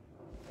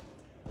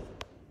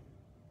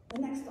 The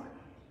next one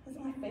is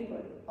my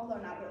favorite, although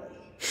not really.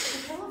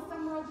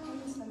 Patellofemoral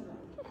pain syndrome.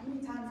 How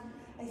many times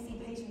I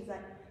see patients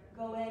that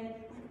go in,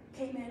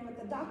 came in with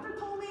the doctor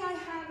told me I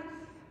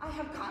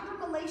have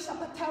chondromalacia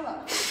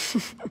patella,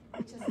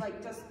 which is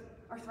like just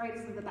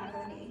arthritis in the back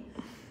of the knee.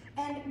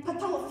 And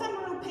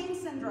patellofemoral pain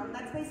syndrome,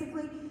 that's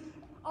basically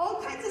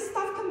all kinds of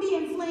stuff can be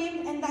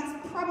inflamed, and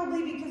that's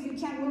probably because you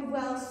can't move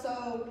well,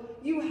 so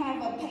you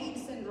have a pain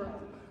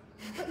syndrome.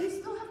 But you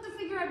still have to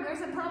figure out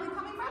where's it probably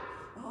coming from.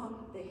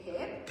 Oh, the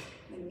hip,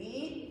 the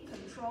knee,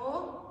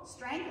 control,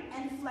 strength,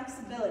 and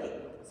flexibility.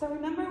 So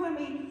remember when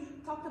we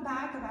talked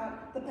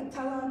about the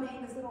patella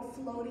being this little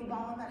floaty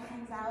ball that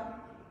hangs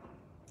out?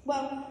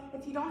 Well,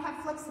 if you don't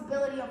have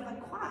flexibility of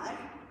the quad,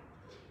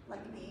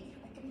 like me,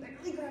 I can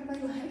barely grab my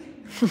leg.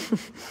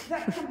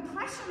 That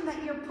compression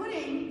that you're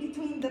putting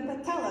between the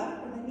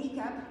patella, or the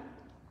kneecap,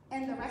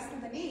 and the rest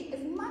of the knee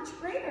is much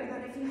greater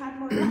than if you had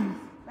more length,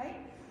 right?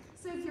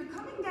 So if you're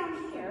coming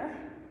down here,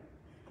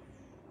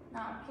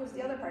 now here's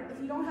the other part.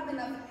 If you don't have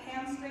enough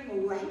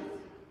hamstring length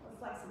or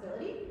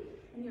flexibility,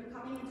 and you're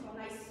coming into a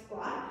nice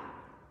squat,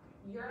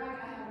 you're not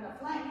gonna have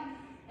enough length,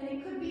 and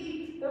it could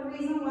be the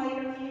reason why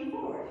you're leaning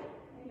forward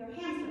in your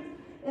hamstring.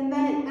 And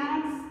then it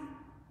adds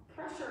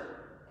pressure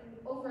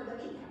over the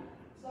kneecap.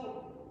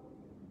 So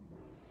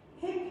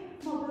hip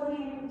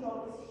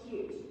control is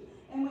huge.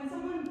 And when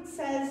someone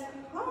says,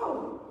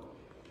 oh,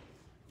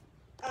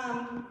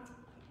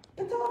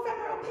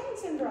 patellofemoral pain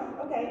syndrome,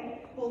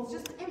 okay, well, it's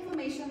just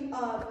inflammation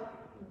of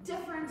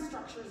different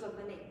structures of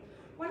the knee.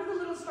 One of the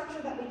little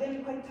structures that we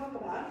didn't quite talk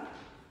about,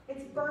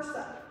 it's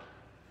bursa.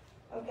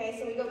 Okay,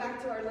 so we go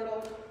back to our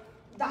little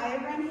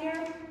diagram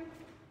here.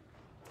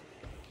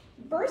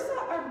 Bursa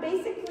are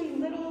basically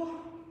little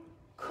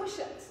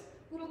cushions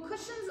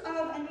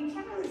of, and you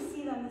can't really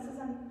see them. This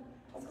isn't,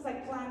 that's because I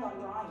planned on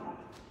drawing them.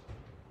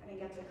 I didn't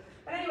get to.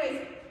 But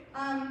anyways,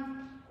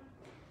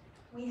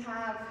 we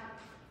have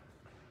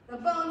the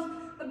bones.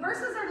 The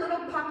bursas are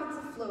little pockets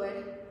of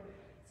fluid.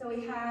 So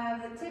we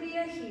have the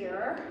tibia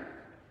here,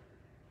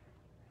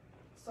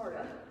 sort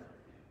of.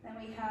 Then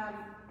we have,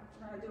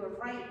 we're going to do a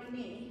right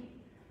knee.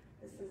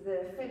 This is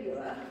the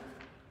fibula.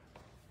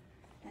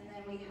 And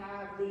then we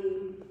have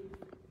the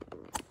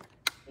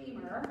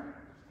femur.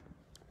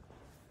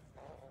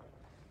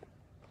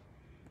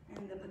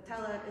 And the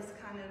patella is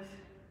kind of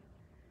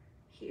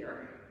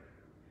here.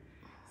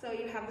 So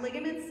you have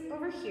ligaments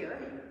over here.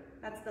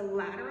 That's the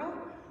lateral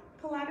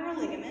collateral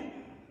ligament,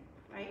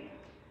 right?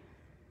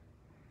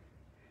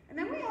 And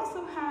then we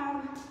also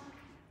have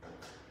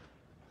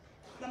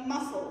the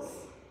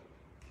muscles.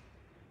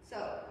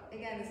 So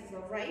again, this is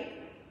a right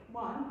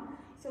one.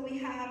 So we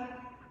have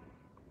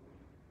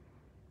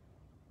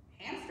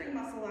hamstring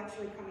muscle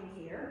actually coming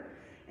here.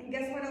 And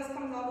guess what else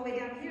comes all the way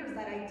down here is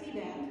that IT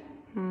band.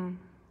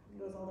 It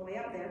goes all the way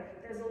up there.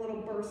 There's a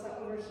little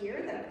bursa over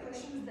here that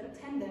cushions the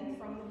tendon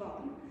from the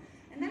bone.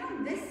 And then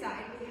on this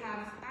side, we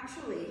have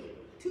actually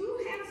two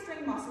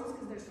hamstring muscles,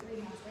 because there's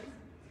 3 hamstrings.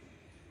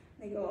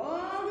 They go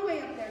all the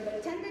way up there.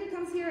 The tendon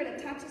comes here, it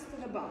attaches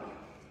to the bone.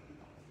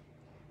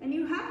 And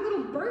you have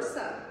little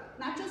bursa,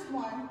 not just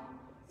one.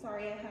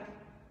 Sorry, I have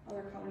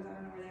other colors, I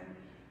don't know where they are.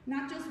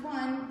 Not just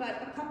one,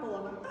 but a couple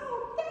of them.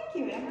 Oh, thank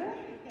you, Amber.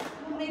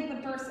 We'll make the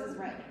bursas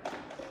right.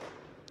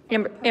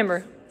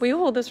 Amber, will you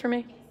hold this for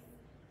me?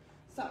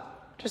 So.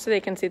 Just so they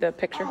can see the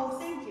picture. Oh,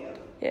 thank you.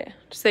 Yeah,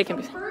 just so they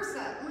can So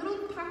bursa,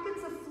 little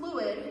pockets of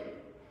fluid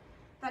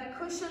that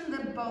cushion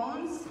the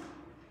bones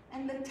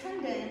and the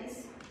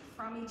tendons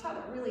from each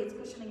other. Really, it's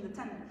cushioning the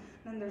tendon.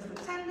 Then there's the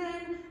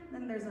tendon,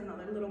 then there's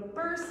another little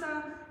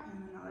bursa,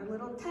 and another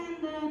little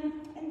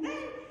tendon, and then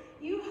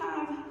you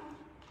have,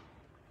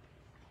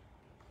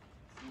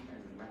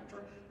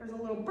 there's a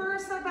little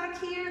bursa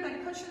back here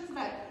that cushions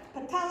that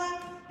patella,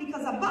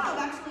 because above,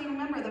 actually,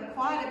 remember, the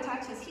quad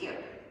attaches here.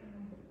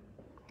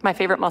 My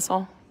favorite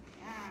muscle.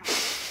 Yeah.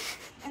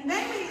 And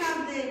then we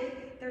have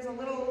there's a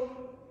little,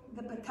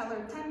 the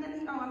patellar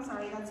tendon. Oh, I'm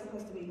sorry, that's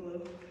supposed to be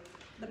blue.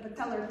 The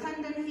patellar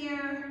tendon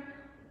here,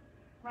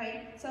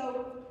 right?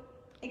 So,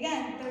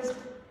 again, there's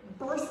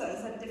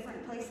bursas at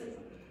different places.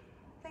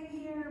 Thing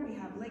here, we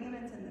have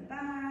ligaments in the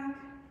back.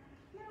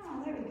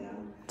 Oh, there we go.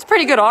 It's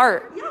pretty good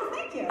art. Yeah,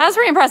 thank you. That's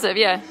pretty impressive,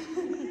 yeah.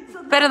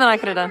 So better than I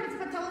could have done. It's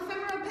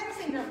patellofemoral pain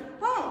syndrome.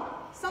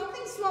 Oh,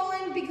 something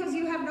swollen because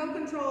you have no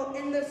control.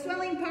 In the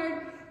swelling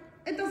part,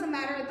 it doesn't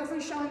matter. It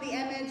doesn't show in the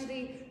image.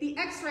 The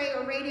X-ray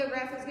or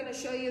radiograph is going to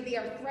show you the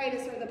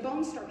arthritis or the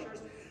bone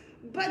structures.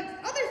 But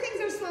other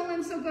things are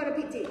swollen, so go to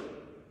PT.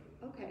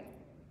 Okay.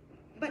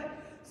 But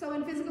so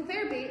in physical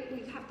therapy,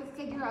 we have to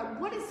figure out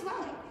what is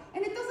swelling.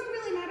 And it doesn't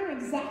really matter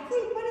exactly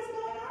what is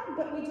going on,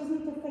 but we just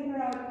need to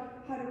figure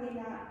out how do we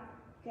not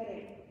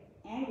get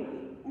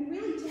angry and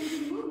really change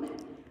the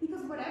movement.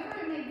 Because whatever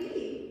it may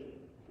be,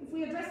 if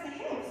we address the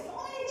hips, so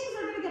many things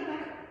are going to get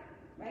better,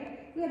 right?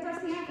 If we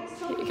address the ankles,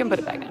 so many You can put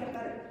things it are back going to now.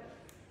 get better.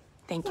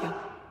 Thank you. So,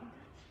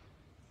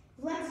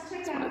 let's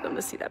check I wanted out. them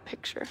to see that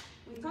picture.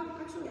 We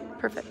talked actually. I want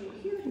Perfect. to show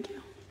you here. Thank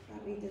you.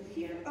 That we did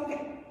here.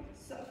 Okay.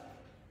 So,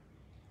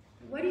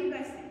 what do you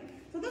guys think?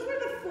 So those were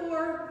the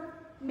 4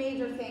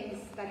 major things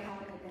that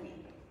happen at the knee.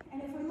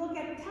 And if we look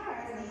at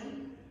Tara's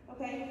knee,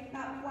 okay,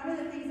 now one of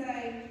the things that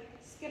I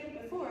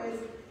skipped before is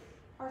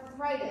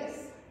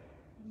arthritis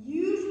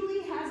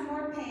usually has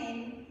more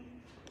pain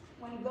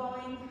when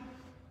going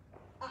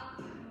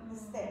up the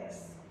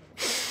stairs.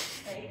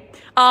 Right?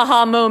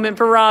 Aha moment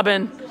for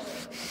Robin.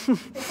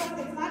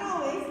 It's not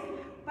always,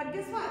 but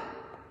guess what?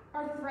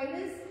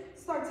 Arthritis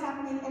starts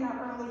happening in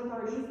our early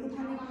 30s,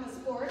 depending on the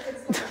sport, it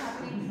starts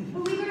happening.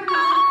 Believe it or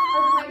not,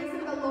 arthritis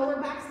in the lower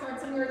back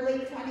starts in your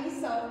late 20s,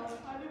 so.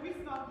 How do we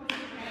stop this?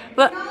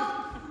 But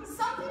Now,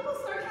 some people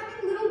start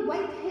having little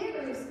white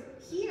hairs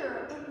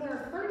here in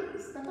their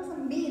 30s. That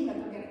doesn't mean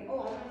that they're getting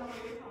old.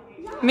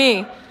 Yeah.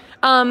 me.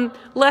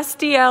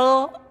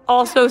 Lestiel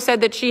also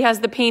said that she has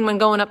the pain when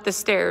going up the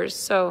stairs,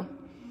 so.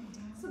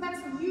 So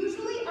that's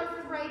usually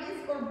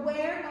arthritis or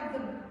wear of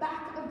the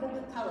back of the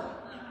patella.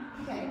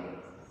 Okay.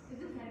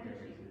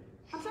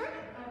 I'm sorry?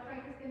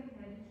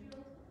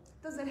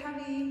 Does it have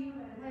a...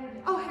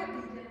 Oh, hair.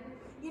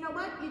 You know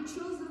what? You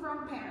choose the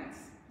wrong parents.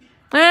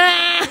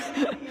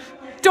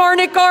 Darn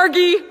it,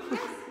 Gargi.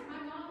 Yes,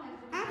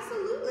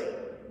 absolutely.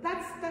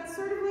 That's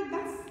sort of like,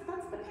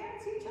 that's the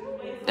parents you chose.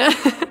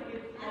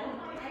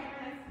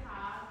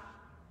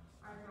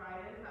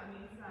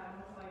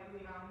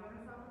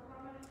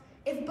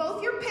 If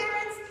both your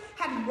parents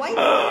had white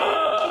hair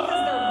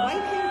because they're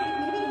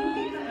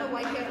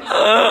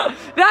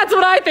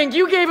pink.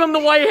 You gave him the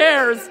white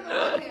hairs. I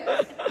don't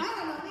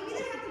know. Maybe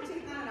they have to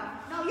change. I don't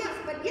know. No, yes,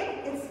 but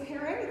yeah, it's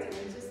hereditary.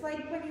 Just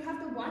like when you have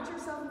to watch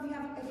yourself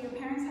if your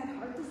parents had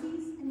heart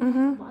disease and you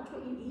have to watch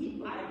what you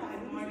eat.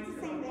 It's the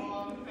same thing.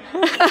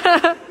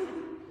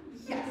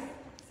 Yes.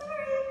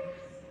 Sorry.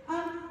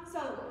 So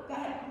go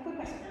ahead. Quick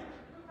question.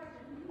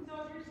 So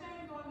if you're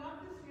saying going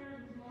up the stairs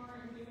is more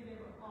indicative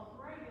of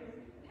arthritis,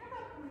 how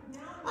about coming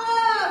down?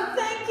 Oh,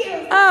 thank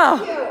you. Oh,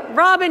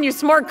 Robin, you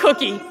smart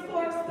cookie.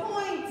 Scores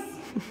points.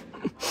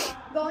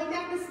 Going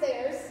down the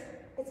stairs,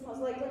 it's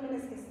most likely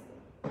meniscus.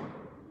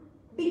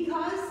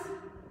 Because,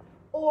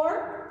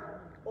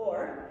 or,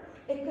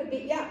 it could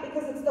be,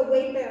 because it's the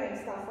weight-bearing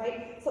stuff,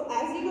 right? So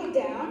as you go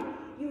down,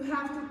 you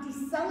have to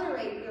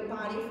decelerate your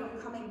body from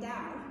coming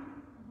down,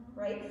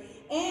 right?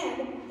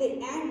 And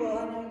the angle,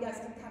 I know you guys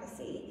can kind of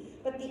see,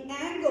 but the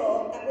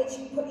angle at which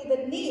you put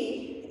the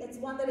knee, it's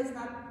one that is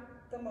not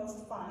the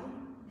most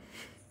fun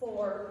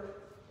for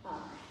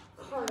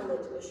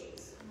cartilage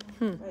issues,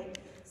 right?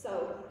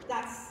 So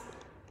that's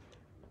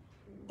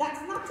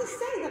not to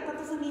say that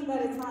doesn't mean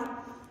that it's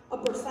not a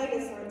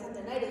bursitis or a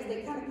tendonitis.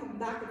 They kind of come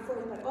back and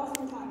forth, but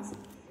oftentimes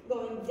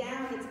going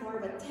down, it's more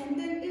of a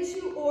tendon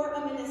issue or a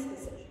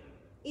meniscus issue.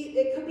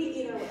 It could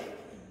be either way.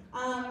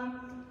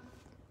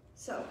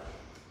 So.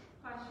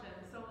 Question.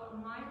 So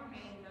my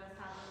pain does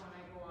happen when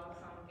I go up,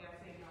 so I'm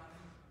guessing I'm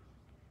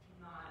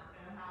not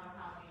going to have a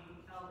happy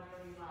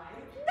elderly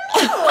life.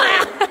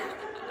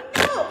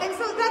 No, and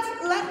so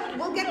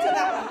we'll get to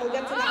that one.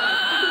 Because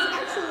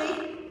actually,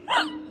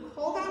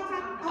 hold on.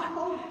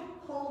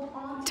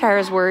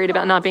 Tara's worried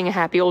about not being a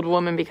happy old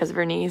woman because of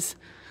her knees.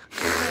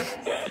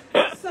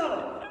 Yes.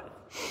 So,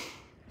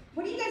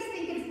 what do you guys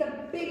think is the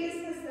biggest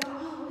mistake?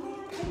 Oh man,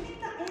 I think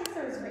the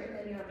answer is written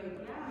in your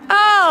paper.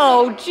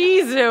 Oh,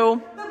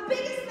 Jesu. The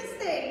biggest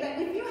mistake, that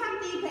if you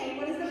have knee pain,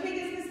 what is the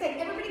biggest mistake?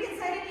 Everybody can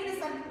say it in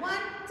unison. 1,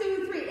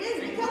 2, 3.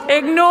 Is because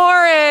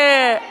Ignore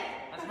it.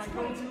 That's my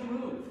go-to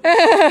move. That's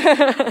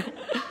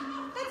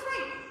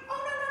right. Oh,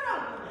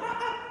 no.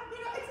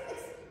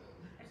 It's.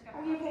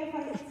 Are you okay if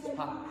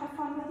I have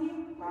fun with you,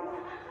 Robin?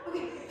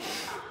 Okay.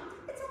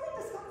 It's only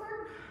discomfort.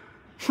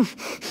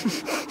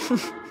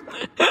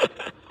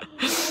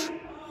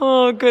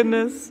 Oh,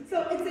 goodness. So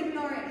it's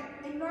ignoring it.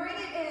 Ignoring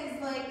it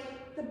is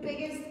like the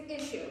biggest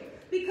issue.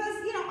 Because,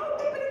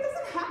 but it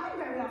doesn't happen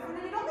very often.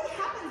 And it only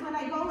happens when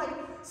I go like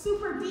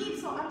super deep.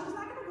 So I'm just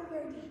not going to go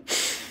very deep.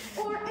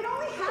 Or it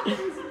only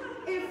happens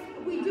if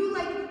we do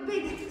like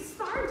big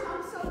star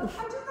jumps. So I'm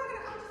just not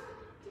going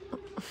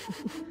to.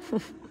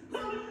 So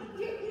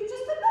you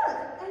just ignore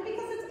it. And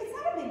because it's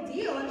not a big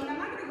deal. I mean, I'm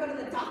not going to go to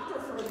the doctor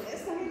for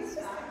this. I mean, it's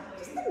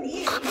just a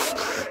knee.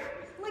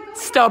 Like,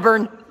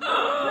 Stubborn.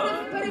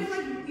 But if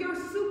like your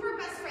super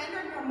best friend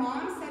or your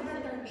mom said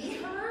that their knee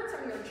hurts,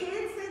 or your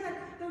kids say that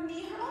their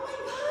knee hurts, oh my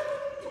God,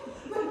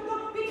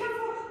 like, be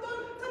careful.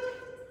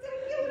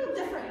 Don't be a little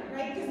different,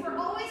 right? Because we're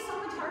always so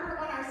much harder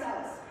on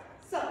ourselves.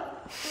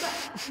 But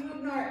you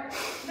ignore it.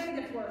 Then it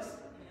gets worse.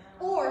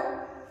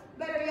 Or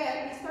better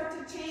yet, you start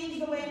to change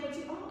the way in which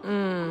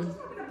I'm just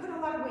not going to put a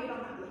lot of weight on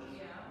that leg.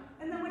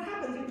 Yeah. And then what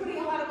happens? You're putting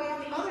a lot of weight on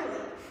the other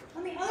leg.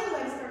 And the other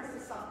leg starts to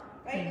suffer,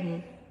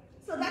 right?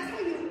 So that's how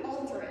you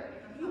alter it.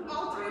 You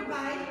alter it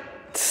by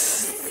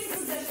shifting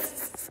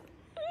position.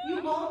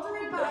 You alter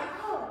it by,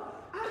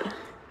 I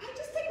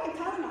just take my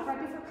Tylenol right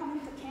before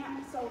coming to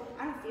camp, so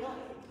I don't feel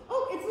anything.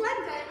 Oh, it's leg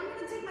day. I'm going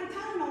to take my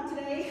Tylenol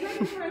today right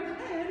before I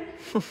come in.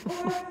 Or,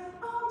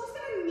 I'm just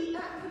going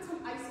to put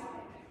some ice on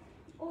it.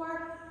 Or,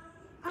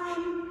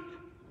 I'm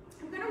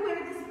going to wear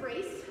this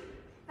brace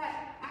that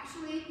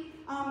actually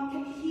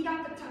can heat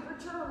up the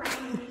temperature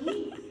around the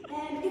knee.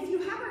 And if you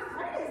have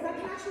arthritis, that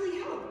can actually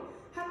help.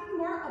 Having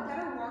a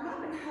better warm-up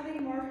and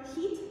having more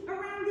heat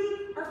around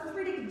the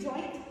arthritic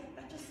joint.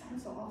 That just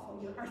sounds so awful,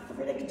 your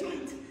arthritic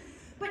joint.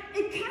 But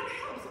it can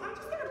help, so I'm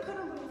just going to put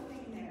a little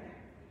thing there.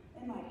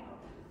 It might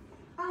help.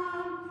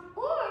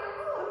 Or,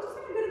 I'm just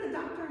going to go to the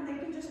doctor and they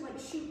can just like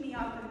shoot me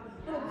up and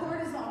a little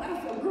cortisone. That'll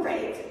feel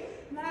great.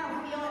 And then I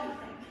don't feel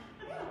anything.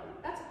 Yeah,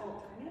 that's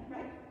altering it,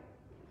 right?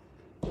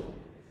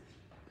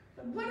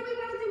 But what do we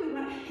want to do? We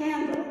want to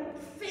handle it,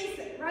 face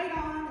it right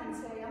on and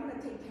say, I'm going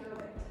to take care of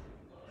it.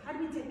 How do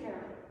we take care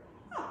of it?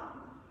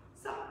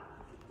 So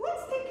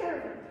let's take care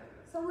of it.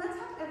 So let's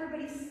have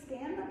everybody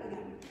stand up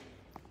again.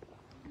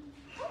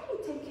 How do you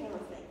take care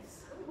of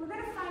things? We're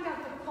going to find out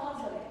the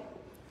cause of it.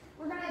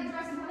 We're going to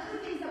address one of the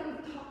things that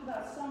we've talked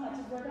about so much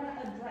is we're going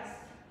to address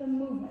the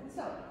movement.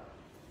 So,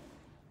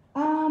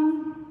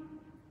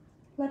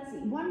 let's see,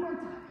 one more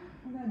time.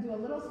 We're going to do a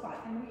little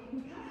spot, and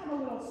we kind of have a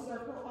little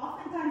circle.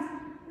 Oftentimes,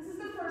 this is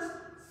the first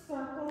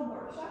circle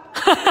workshop. I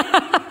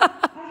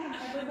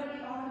have everybody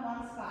all in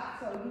one spot,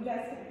 so you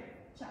guys can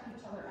check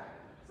each other out.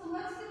 So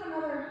let's do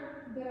another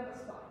bit of a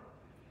spot.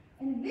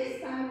 And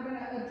this time we're going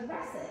to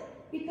address it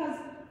because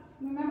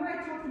remember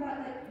I talked about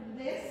like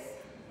this,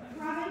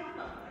 Robin?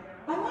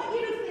 I want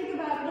you to think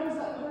about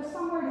there's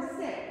somewhere to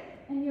sit,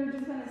 and you're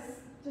just going to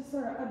just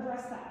sort of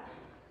address that.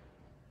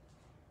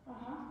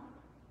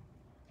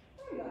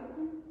 There you go.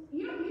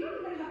 You don't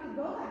even have to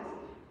go that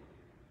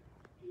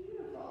deep.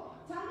 Beautiful.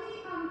 Tell me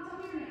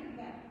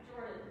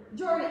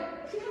Jordan,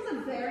 she has a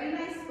very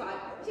nice squat.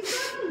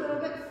 She's going a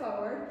little bit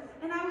forward,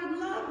 and I would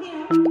love,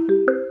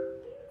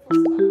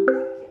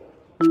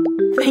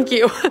 Thank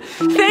you.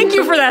 Thank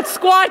you for that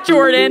squat,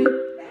 Jordan. Now,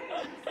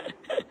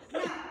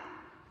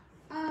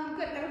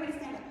 good. Everybody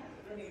stand up.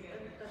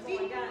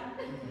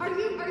 Are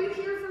you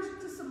here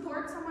to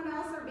support someone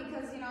else, or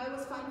because it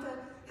was fun to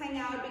hang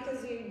out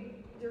because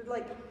you're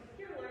like,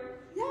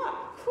 yeah,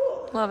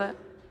 cool. Love it.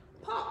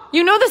 Paul.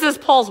 You know this is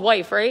Paul's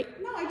wife, right?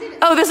 No, I didn't.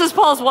 Oh, this is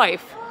Paul's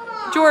wife.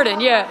 Oh, Jordan,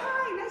 yeah.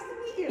 Hi, nice to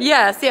meet you.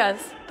 Yes,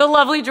 yes. The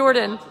lovely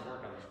Jordan.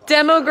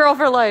 Demo girl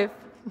for life.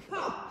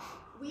 Paul,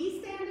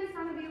 we stand in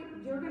front of you.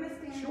 You're going to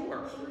stand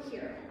over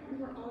here. And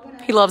we're all going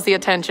to... He loves the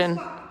attention.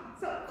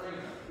 So,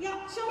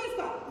 yeah, show me a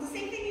squat. The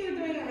same thing you were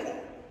doing over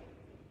there.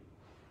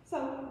 So,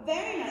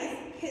 very nice.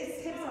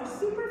 His hips are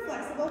super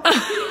flexible. He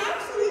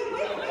actually,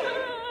 wait.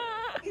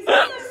 His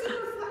hips are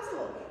super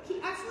flexible.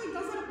 He actually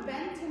doesn't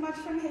bend too much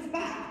from his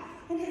back.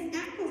 And his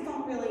ankles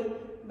don't really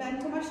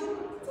bend too much. So,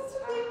 that's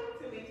okay.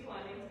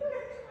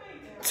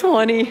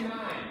 20.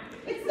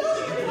 It's still in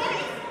your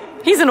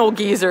 20s. He's an old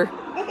geezer.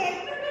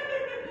 Okay.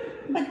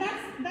 But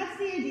that's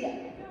the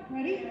idea.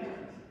 Ready?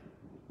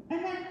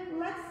 And then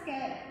let's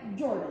get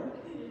Jordan.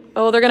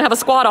 Oh, they're going to have a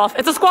squat off.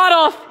 It's a squat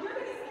off. You're going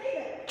to stay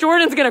there.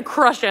 Jordan's going to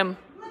crush him.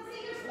 Let's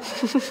see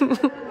your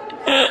squat.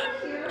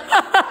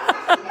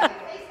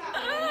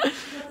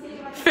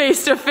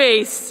 Face to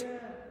face.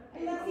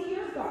 And let's see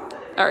your squat.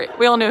 All right,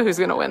 we all know who's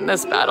going to win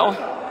this battle.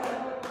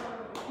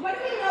 What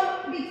do we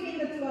know between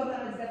the two of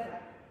them is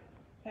different?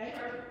 Okay?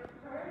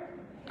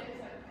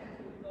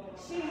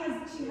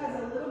 She has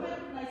a little bit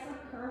nicer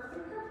curve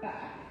through her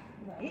back,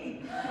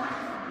 right?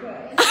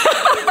 Good.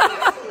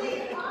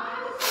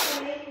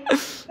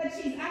 But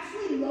she's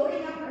actually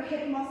loading up her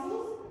hip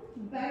muscles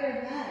better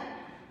than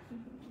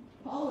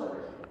Paul.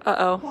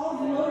 Uh-oh.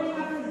 Paul's loading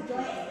up his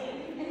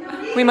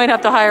joints. We might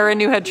have to hire a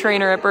new head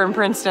trainer at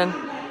Princeton.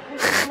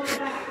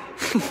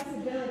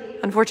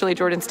 Unfortunately,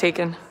 Jordan's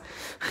taken.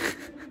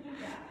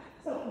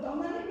 So don't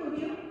let me move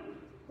you.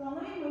 Don't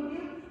let me move you.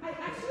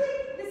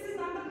 This is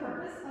not the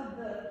purpose of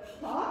the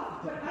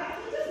talk, but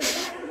he just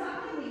messes up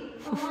with me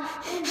a lot.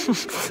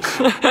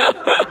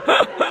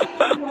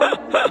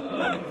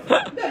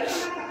 Good,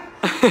 come back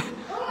up.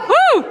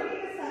 Woo!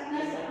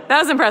 That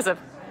was impressive.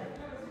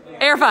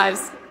 Air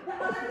fives. The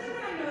other thing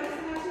that I noticed,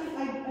 and actually I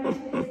mentioned,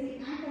 is the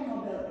ankle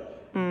mobility.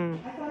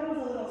 I thought it was a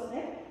little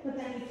stiff, but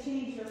then you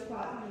changed your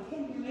squat and you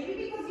came here. Maybe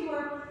because you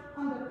were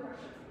under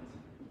pressure.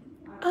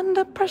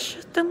 Under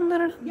pressure.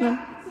 Yeah,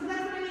 so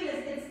that's what I mean,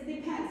 it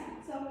depends.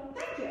 So,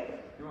 thank you.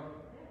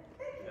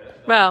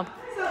 Wow.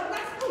 So,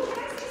 that's cool. Can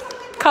I say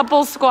something?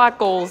 Couple squat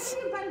goals.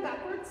 Can you bend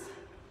backwards?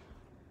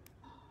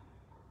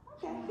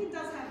 Okay, he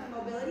does have the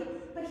mobility,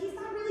 but he's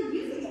not really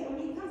using it when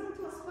he comes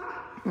into a squat.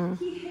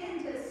 He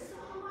hinges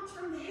so much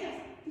from the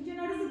hips. Did you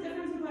notice the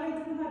difference with what I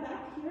did with my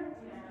back here?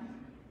 Yeah.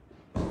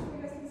 So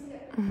you guys can see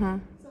it.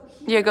 So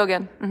here, Yeah, go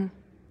again.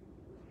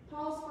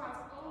 Paul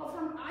squats all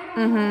from, I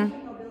don't have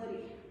any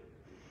mobility.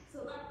 So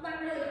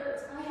that really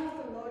hurts. I have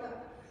to load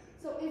up.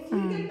 So if you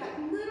get that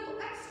little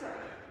extra,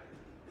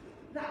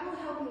 that will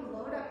help you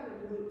load up your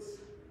glutes.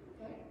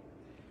 Okay?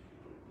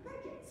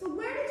 Thank you. So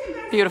where did you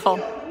guys Beautiful.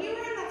 feel when you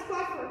were in that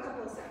squat for a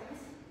couple of seconds?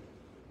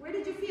 Where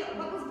did you feel?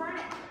 What was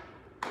burning?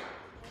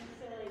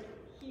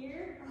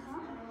 Here.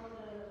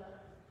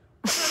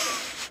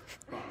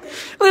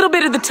 A little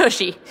bit of the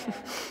tushy.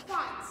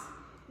 Quads.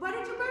 What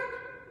did you burn?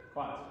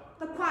 Quads.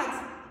 The quads.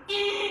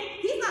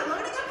 He's not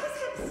loading up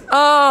his hips.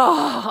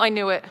 Oh, I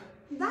knew it.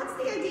 That's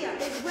the idea,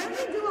 is when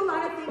you do a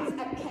lot of things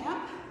at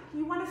camp,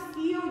 you want to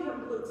feel your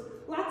glutes.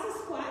 Lots of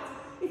squats.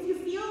 If you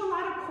feel a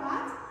lot of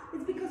quads,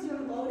 it's because you're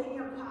loading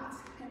your quads.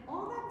 And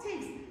all that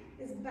takes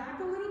is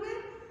back a little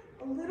bit,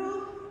 a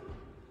little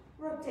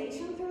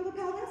rotation through the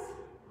pelvis.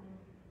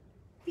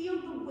 Feel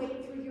the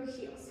weight through your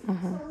heels.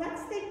 So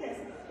let's take this.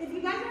 If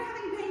you guys are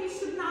having pain, you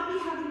should not be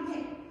having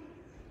pain.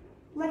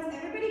 Let's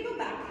everybody go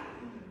back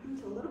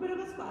into a little bit of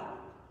a squat.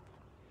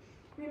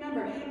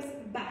 Remember, hips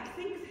back.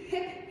 Think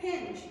hip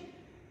hinge.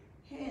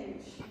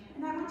 Hinge.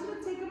 And I want you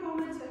to take a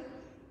moment to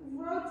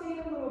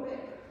rotate a little bit.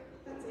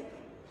 That's it.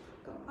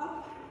 Go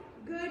up.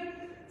 Good.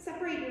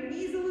 Separate your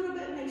knees a little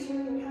bit. Make sure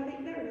you're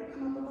having, there you go.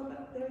 Come up a little bit.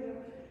 There you go.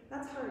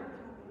 That's hard.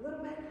 Come up a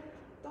little bit.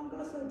 Don't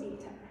go so deep,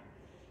 Tara.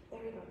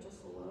 There you go.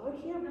 Just load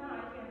here. No, I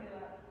can't do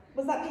that.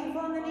 Was that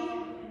painful in the knee? In the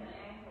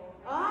ankle.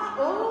 Ah,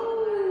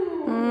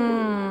 oh.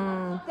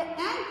 The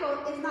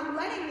ankle is not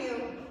letting you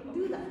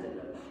do that.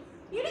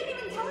 You didn't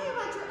even tell me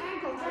about your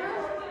ankle,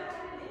 Tara.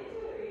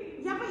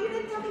 Yeah, but you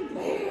didn't tell me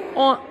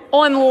where.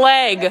 On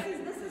leg.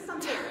 This is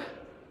something.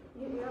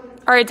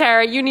 All right,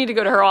 Tara, you need to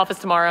go to her office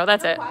tomorrow.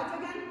 That's it. Quads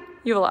again?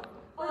 You have a lot.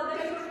 Oh,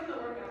 okay.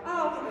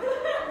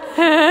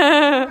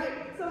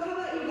 So how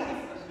about you guys?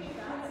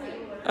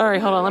 All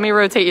right, hold on. Let me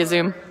rotate you,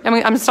 Zoom.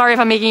 I'm sorry if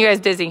I'm making you guys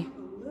dizzy.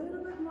 A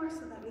little bit more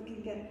so that we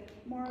can get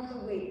more of the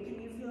weight.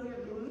 Can you feel your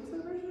glutes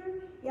over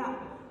here? Yeah.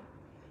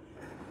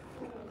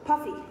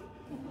 Puffy.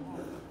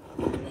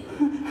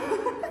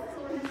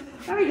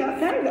 There we go.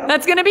 There we go.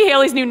 That's going to be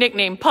Haley's new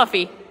nickname,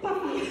 Puffy.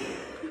 Puffy.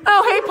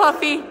 Oh, hey,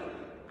 Puffy.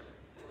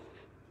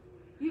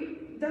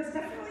 there's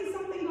definitely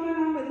something going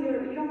on with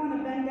you don't want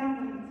to bend down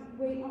and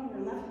weight on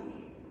your left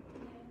knee.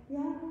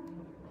 Yeah?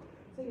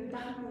 So you're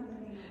definitely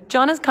bending over.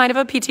 John is kind of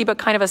a PT, but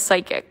kind of a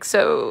psychic,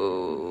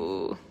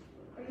 so...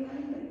 Are you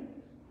having good?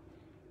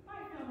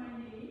 I feel my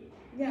knee.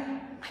 Yeah.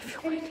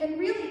 And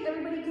really,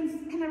 everybody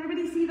can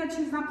everybody see that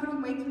she's not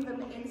putting weight through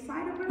the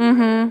inside of her?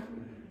 Mm-hmm.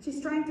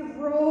 She's trying to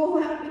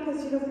roll out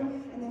because she doesn't,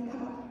 and then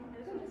come up.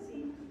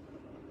 See?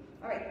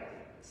 All right,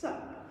 so.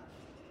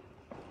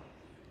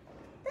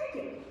 Thank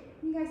you.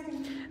 You guys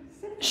can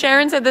sit.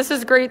 Sharon said this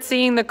is great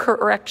seeing the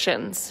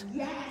corrections.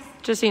 Yes.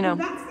 Just so you know.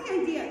 And that's the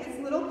idea,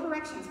 it's little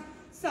corrections.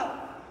 So,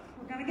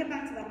 we're going to get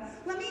back to that.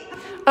 Let me.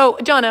 Oh,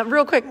 Jonna,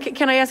 real quick,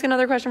 can I ask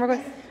another question real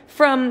quick?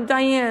 From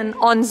Diane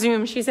on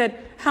Zoom, she said,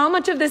 how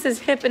much of this is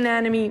hip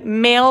anatomy,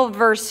 male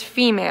versus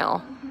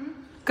female? Mm-hmm.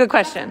 Good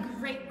question.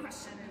 Great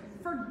question.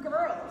 For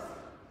girls.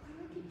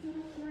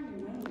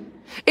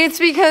 It's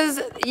because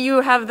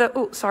you have the,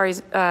 oh, sorry,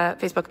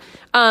 Facebook.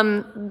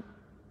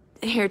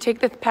 Here, take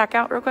the pack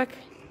out real quick.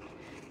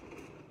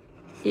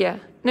 Yeah.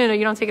 No,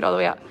 you don't take it all the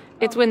way out.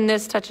 It's when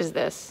this touches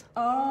this.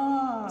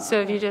 Oh.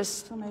 So if you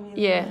just, So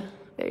maybe yeah,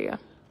 there you go.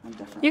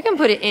 You can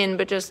put it in,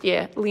 but just,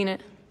 yeah, lean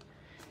it.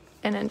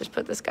 And then just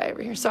put this guy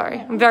over here. Sorry,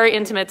 I'm very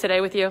intimate today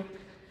with you.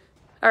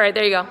 All right,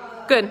 there you go.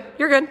 Good,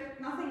 you're good.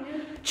 Nothing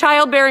new.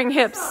 Childbearing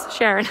hips,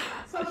 Sharon.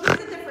 So here's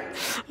the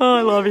difference. Oh,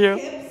 I love you.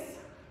 Hips,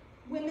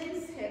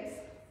 women's hips,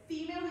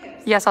 female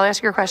hips. Yes, I'll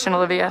ask your question,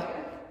 Olivia.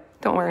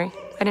 Don't worry,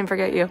 I didn't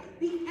forget you.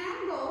 The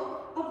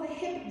angle of the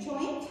hip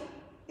joint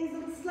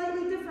is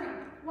slightly different.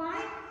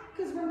 Why?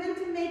 Because we're meant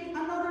to make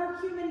another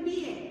human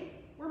being.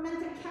 We're meant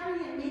to carry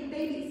and make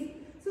babies.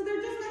 So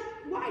they're just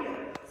like wider.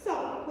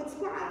 So with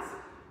squats,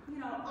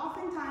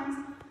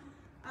 oftentimes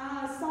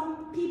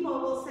some people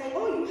will say,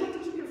 oh, you have to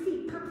keep your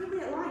feet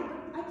perfectly aligned.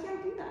 I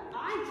can't do that.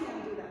 I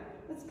can't do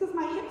that. That's because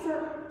my hips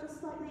are just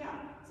slightly out.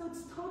 So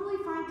it's totally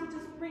fine to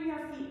just bring your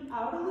feet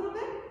out a little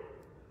bit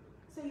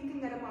so you can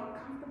get a more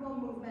comfortable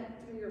movement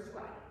through your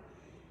squat.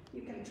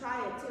 You can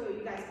try it too.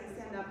 You guys can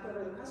stand up,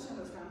 whatever the question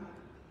was from.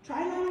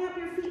 Try lining up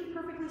your feet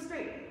perfectly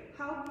straight.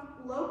 How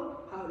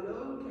low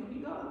can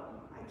you go?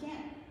 I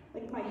can't.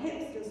 Like my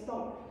hips just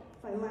don't.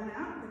 If I line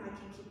out, then I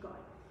can keep going.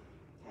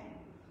 Okay.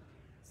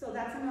 So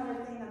that's another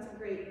thing. That's a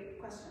great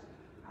question.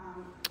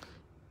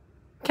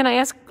 Can I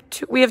ask,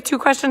 we have two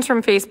questions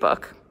from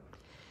Facebook.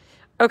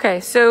 Okay,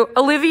 so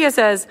Olivia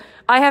says,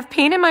 I have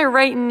pain in my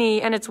right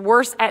knee and it's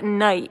worse at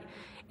night.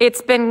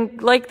 It's been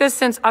like this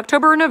since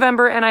October or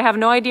November and I have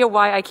no idea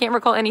why. I can't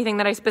recall anything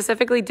that I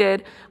specifically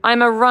did.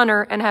 I'm a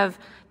runner and have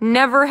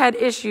never had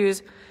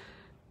issues,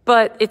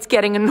 but it's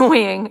getting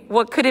annoying.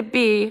 What could it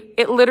be?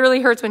 It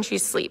literally hurts when she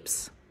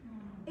sleeps.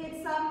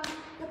 It's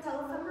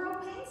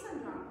patellofemoral pain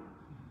syndrome.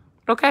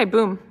 Okay,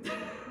 boom.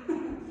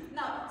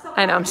 No, so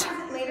I know.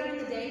 later in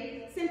the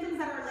day, symptoms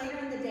that are later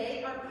in the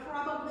day are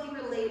probably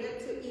related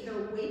to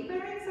either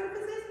weight-bearing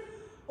surfaces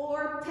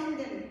or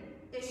tendon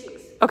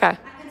issues. Okay.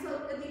 And so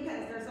it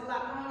depends. There's a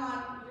lot going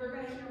on. You're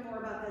going to hear more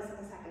about this in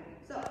a second.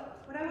 So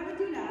what I want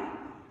to do now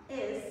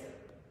is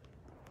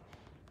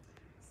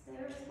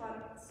stair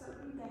squat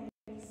certain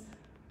things.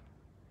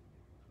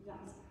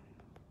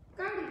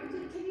 Gardy,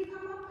 can you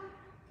come up?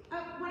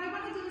 What I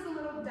want to do is a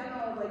little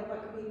demo of like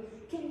what could be.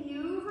 Can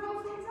you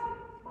roll things up?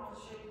 I'll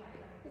shake my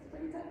leg. It's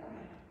pretty tight.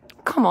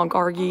 Okay. Come on,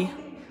 Gargi.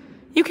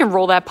 You can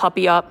roll that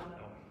puppy up.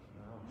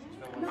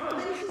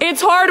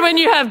 It's hard when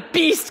you have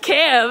beast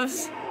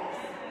calves.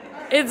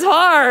 It's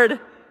hard.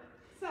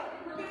 So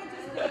we're going to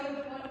just go.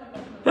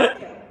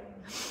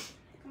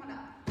 Come on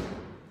up.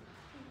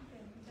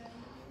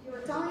 You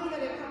were telling me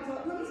that it comes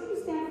up. Let me see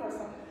you stand for a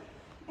second.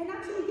 And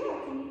actually,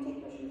 yeah, can you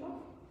take your shoes off,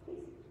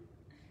 please?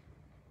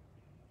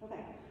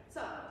 Okay.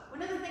 So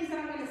one of the things that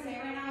I'm going to say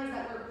right now is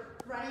that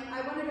we're running.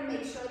 I wanted to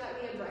make sure that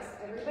we address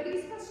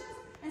everybody's questions.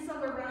 And so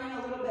we're running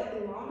a little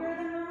bit longer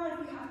than normal. If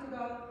you have to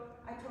go,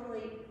 I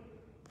totally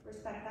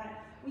respect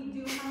that. We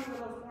do have a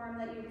little form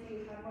that if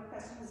you have more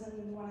questions and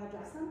you want to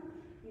address them,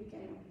 you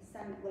can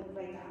send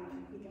right down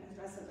and we can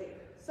address it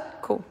later. So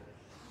Cool.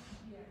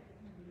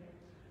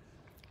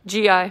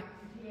 GI.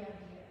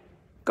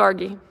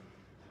 Gargi.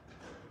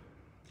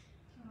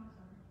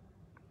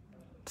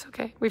 It's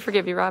okay. We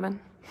forgive you, Robin.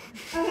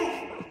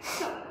 okay,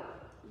 so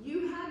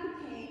you had the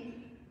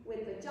pain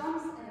with the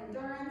jumps and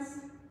endurance,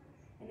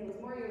 and it was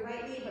more your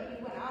right knee, but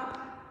you went up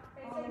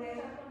all the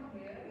way.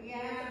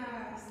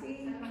 Yeah,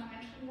 see?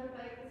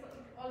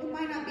 It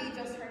might not be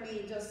just her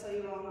knee, just so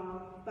you all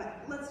know,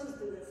 but let's just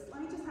do this.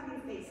 Let me just have you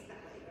face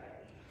that way,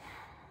 right?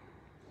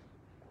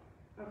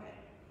 Okay.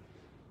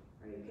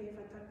 Are you okay if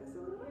I tuck this a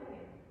little bit?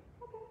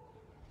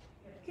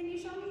 Okay. Can you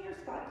show me your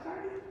squat,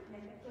 Gardy?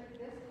 Like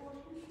this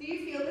portion, Do you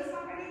feel this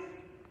already?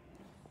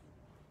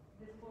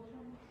 this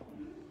portion,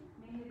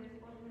 mainly this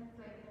portion is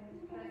like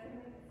pressing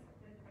it,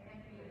 I can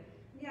feel it.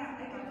 Yeah,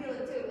 I can feel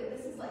it too, but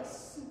this is like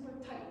super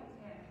tight.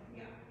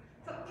 Yeah. Yeah.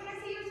 So can I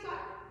see your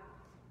squat?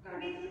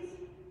 Gardy, please.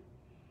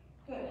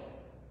 Good.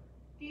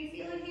 Do you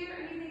feel it here?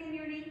 Anything in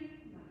your knee?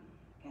 No.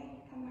 Okay,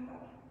 come back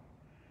up.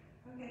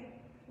 Okay.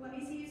 Let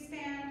me see you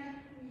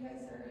stand. You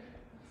guys are.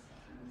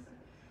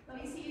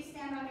 Let me see you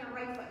stand on your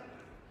right foot.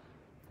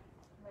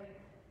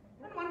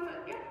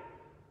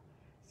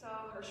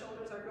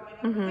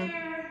 over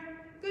there.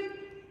 Good.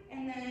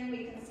 And then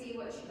we can see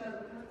what she does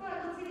with her foot.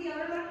 Let's see the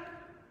other leg.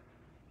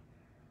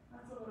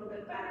 That's a little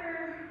bit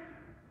better.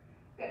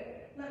 Good.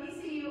 Let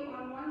me see you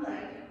on one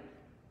leg.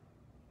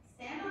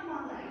 Stand on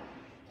one leg.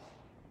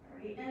 All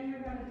right, and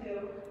you're going to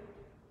do,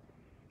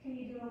 can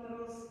you do a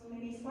little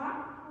mini squat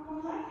on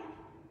one leg?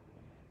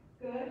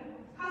 Good.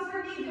 How's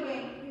her knee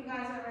doing, you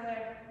guys over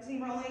there? Is he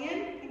rolling in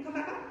and come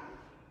back up?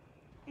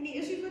 Any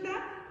issues with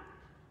that?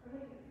 It's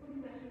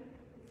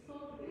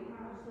sore today.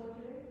 Sore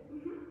today.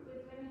 So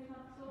it's when it's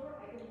not sore,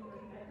 I can move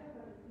it better,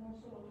 but it's more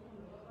sore from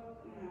the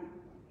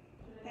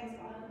Thanks,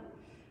 Bob.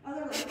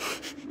 Other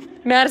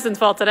leg. Madison's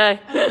fault today.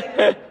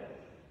 Okay.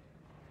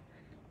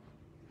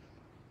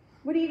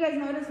 What do you guys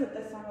notice with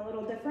this one? A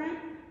little different,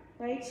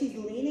 right? She's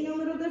leaning a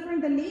little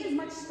different. The knee is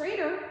much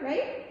straighter,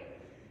 right?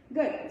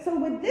 Good. So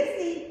with this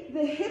knee,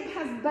 the hip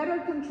has better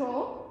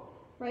control,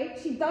 right?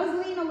 She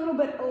does lean a little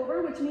bit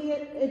over, which means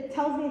it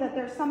tells me that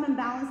there's some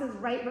imbalances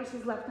right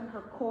versus left in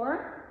her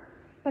core,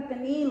 but the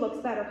knee looks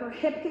better. Her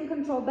hip can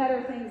control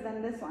better things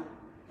than this one.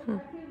 I feel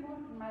more,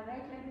 my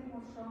right leg is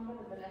more stronger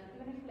than the left.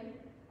 Even if like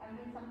I'm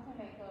doing something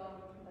like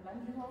the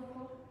lunges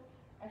also,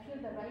 I feel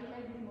the right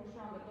leg is more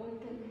stronger. Though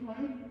it's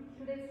hurting,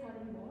 today it's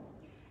hurting more.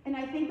 And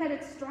I think that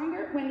it's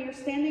stronger when you're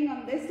standing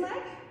on this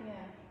leg. Yeah.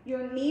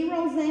 Your knee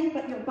rolls in,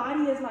 but your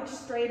body is much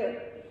straighter.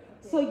 Okay.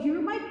 So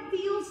you might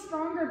feel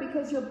stronger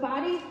because your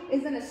body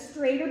is in a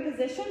straighter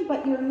position,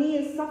 but your knee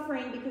is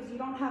suffering because you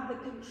don't have the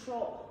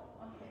control.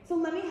 Okay. So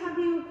let me have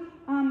you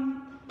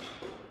on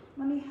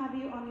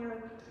your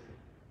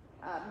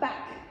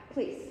back,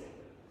 please.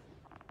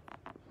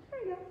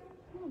 There you go.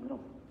 Oh,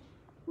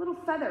 little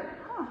feather.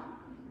 Huh.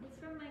 It's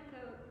from my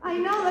coat. I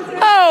know. That's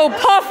Oh,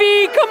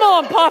 Puffy! Come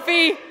on,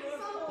 Puffy!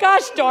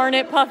 Gosh darn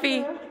it,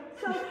 Puffy.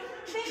 So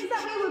things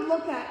that we would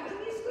look at. Can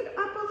you scoot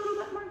up a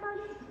little bit more,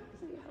 Barbie?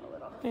 So you have a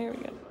little. There we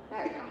go.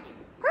 There you go.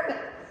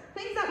 Perfect.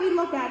 Things that we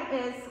look at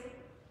is,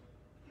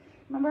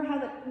 remember how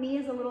the knee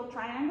is a little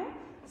triangle?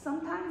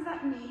 Sometimes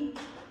that knee,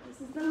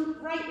 this is the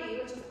right knee,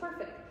 which is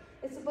perfect.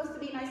 It's supposed to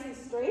be nice and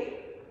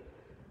straight.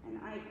 And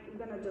I'm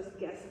going to just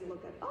guess and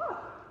look at, oh,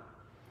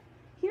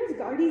 here's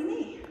Gardy's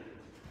knee.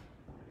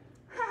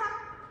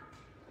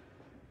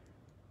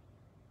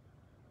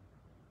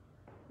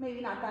 Maybe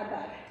not that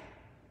bad.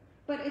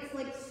 But it's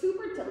like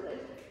super tilted.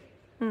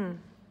 Can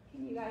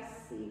you guys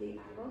see the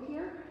angle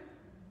here?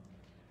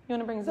 You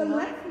want to bring The zoom up?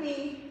 left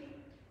knee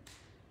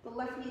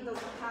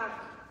doesn't have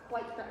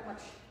quite that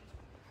much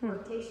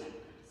rotation.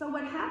 So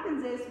what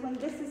happens is when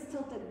this is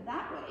tilted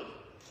that way,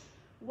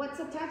 what's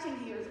attaching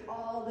here is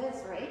all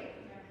this, right?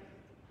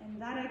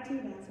 And that I tune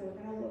in, so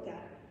we're going to look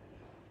at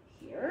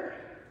here.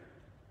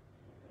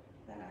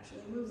 That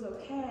actually moves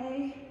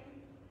okay.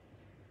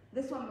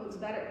 This one moves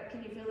better.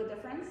 Can you feel the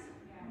difference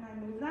when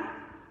I move that?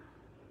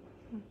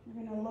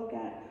 We're going to look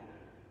at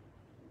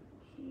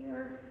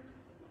here.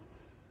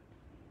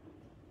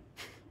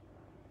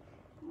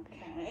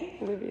 Okay.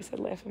 Olivia said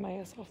laughing my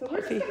ass off, So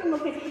we're Puffy. just going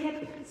to look at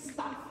hip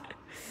stuff.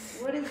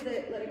 What is the,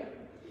 let it go.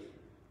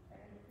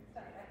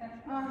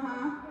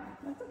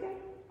 That's okay.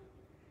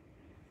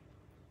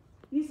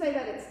 You say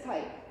that it's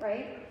tight,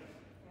 right?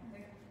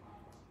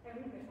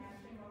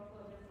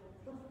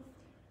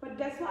 But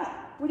guess what?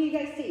 What do you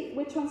guys see?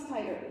 Which one's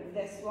tighter?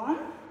 This one?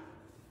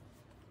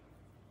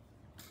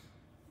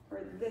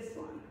 Or this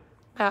one?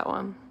 That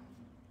one.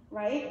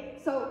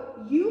 Right? So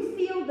you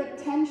feel the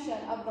tension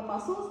of the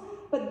muscles,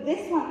 but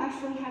this one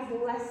actually has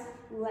less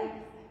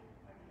length.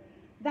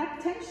 That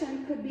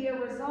tension could be a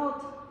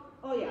result,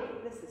 oh yeah,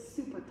 this is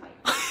super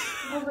tight.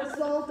 A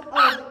result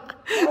of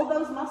all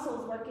those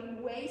muscles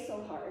working way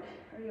so hard.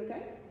 Are you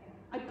okay?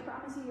 I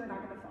promise you're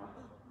not going to fall.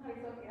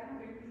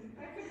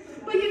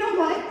 But you know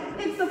what?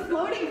 It's the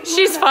floating floor.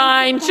 She's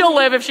fine. She'll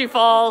live if she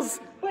falls.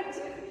 But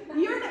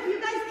you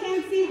guys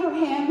can't see her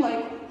hand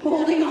like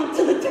holding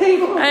onto the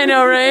table. I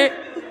know, right?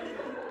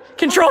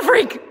 Control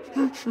freak.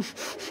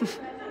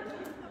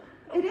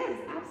 It is,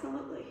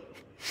 absolutely.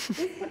 This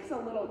hip's a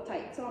little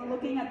tight, so I'm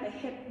looking at the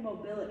hip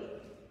mobility,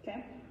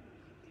 okay?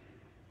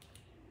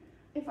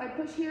 If I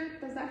push here,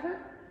 does that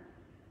hurt?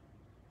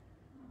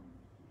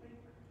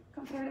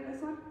 Compared to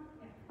this one?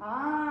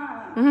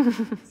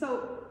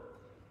 So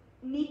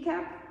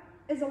kneecap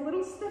is a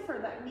little stiffer.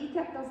 That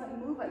kneecap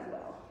doesn't move as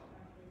well.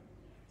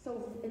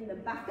 So in the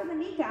back of the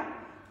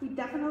kneecap, we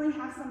definitely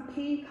have some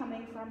pain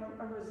coming from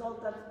a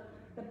result of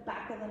the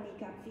back of the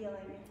kneecap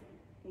feeling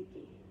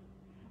achy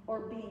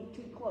or being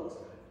too close.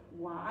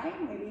 Why?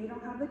 Maybe you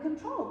don't have the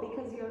control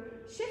because you're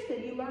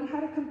shifted. You learn how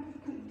to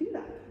do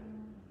that,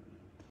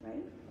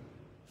 right?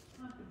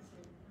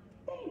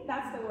 Pain.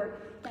 That's the word.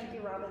 Thank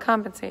you, Robin.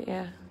 Compensate,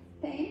 yeah.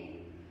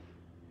 Pain.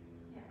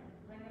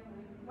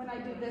 When I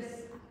do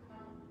this.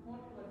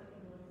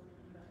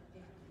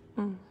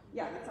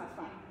 Yeah, that's not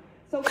fine.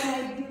 So when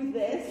I do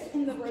this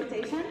in the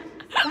rotation,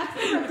 that's the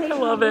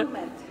rotational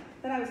movement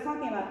that I was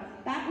talking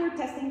about. That we're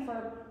testing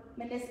for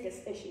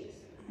meniscus issues.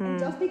 And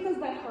just because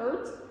that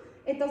hurts,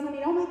 it doesn't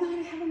mean, oh my God,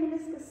 I have a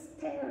meniscus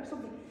tear or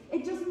something.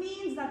 It just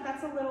means that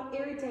that's a little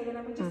irritated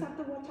and we just have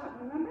to watch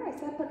out. Remember I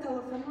said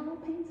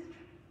patellofemoral pain?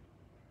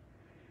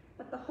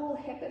 but the whole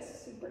hip is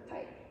super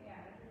tight.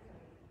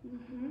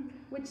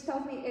 Which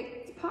tells me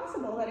it's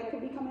possible that it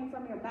could be coming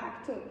from your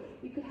back too.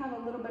 You could have a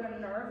little bit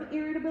of nerve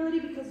irritability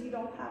because you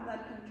don't have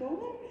that control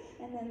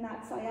there. And then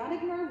that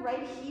sciatic nerve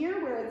right here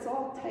where it's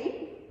all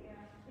tight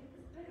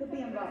could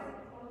be involved.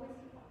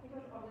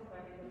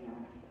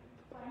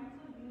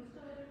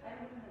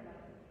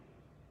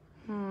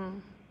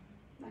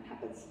 That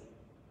happens.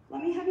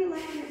 Let me have you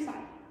lay on your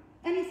side.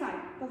 Any side,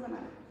 doesn't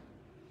matter.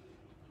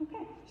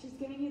 Okay, she's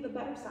giving you the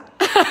better side.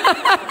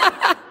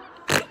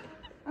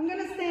 I'm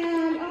gonna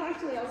stand,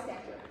 actually I'll stand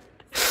here.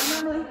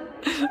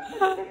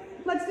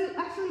 Let's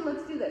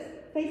do this.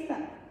 Face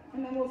them,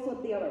 and then we'll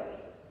flip the other way.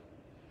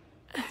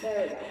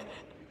 There we go.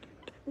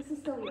 This is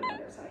still your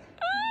better side.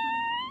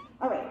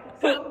 All right,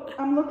 so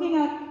I'm looking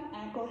at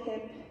ankle,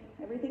 hip,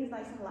 everything's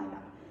nice and lined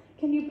up.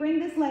 Can you bring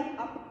this leg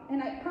up?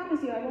 And I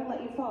promise you I won't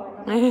let you fall,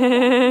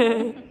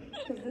 remember?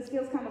 Because this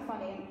feels kind of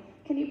funny.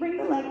 Can you bring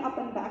the leg up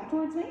and back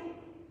towards me?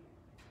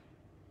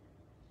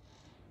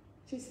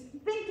 She's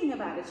thinking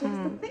about it. She has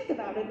to think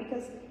about it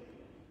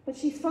but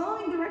she's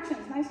following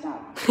directions. Nice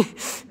job.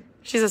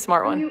 She's a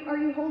smart one. Are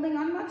you holding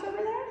on much over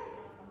there?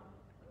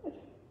 Good.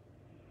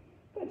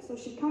 Good. So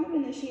she kind of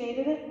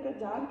initiated it. Good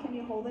job. Can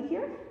you hold it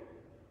here?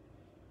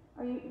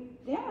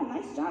 Yeah,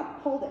 nice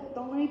job. Hold it.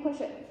 Don't let me push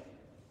it.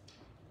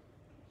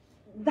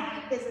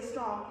 That is a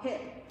strong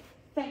hit.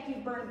 Thank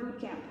you, Burn Boot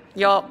Camp.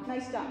 Yup.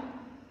 Nice job.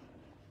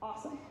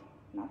 Awesome.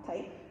 Not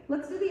tight.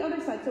 Let's do the other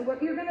side. So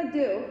what you're going to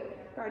do,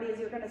 Gardy, is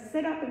you're going to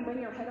sit up and bring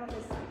your head on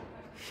this side.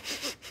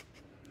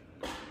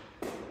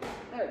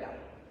 There we go.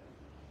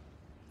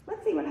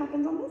 Let's see what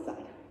happens on this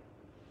side.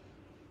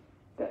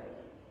 Good.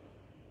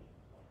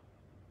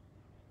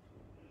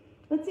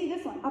 Let's see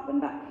this one, up and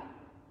back.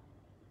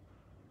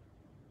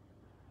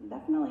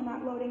 Definitely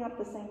not loading up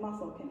the same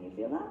muscle. Can you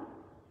feel that?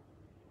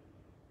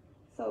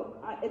 So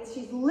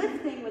she's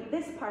lifting with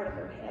this part of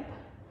her hip.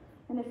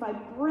 And if I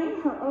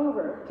bring her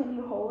over, can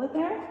you hold it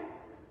there?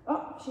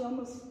 Oh, she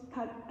almost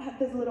had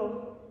this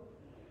little,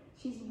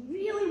 she's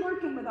really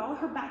working with all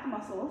her back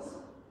muscles.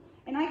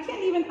 And I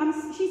can't even,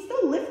 she's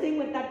still lifting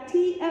with that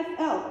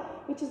TFL,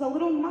 which is a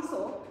little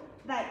muscle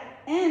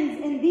that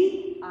ends in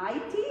the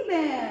IT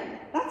band.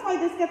 That's why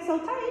this gets so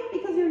tight,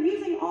 because you're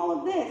using all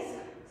of this.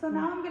 So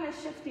now I'm gonna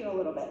shift you a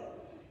little bit.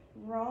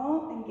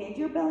 Roll, engage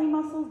your belly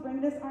muscles,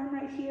 bring this arm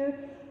right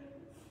here.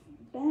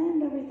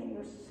 Bend everything,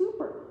 you're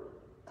super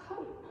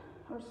tight,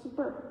 or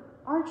super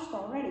arched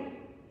already.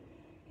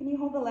 Can you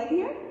hold the leg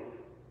here?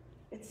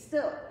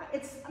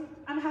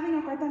 I'm having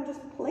a hard time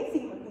just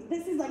placing her, because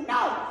this is like,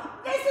 no,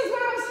 this is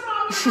where I'm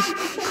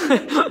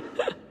strong,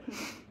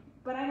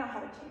 but I know how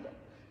to change it.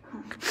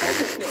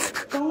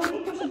 Don't let me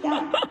push it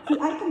down. See,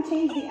 I can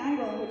change the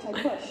angle in which I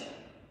push.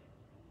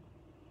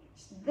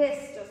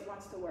 This just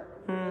wants to work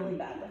really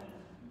badly.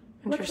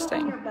 Interesting. Let's go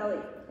on your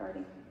belly,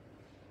 Gardy.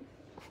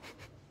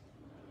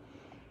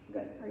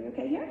 Good. Are you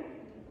okay here?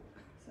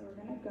 So we're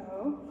going to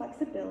go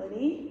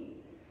flexibility.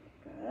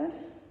 Good.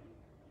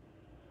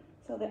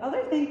 So the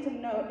other thing to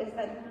note is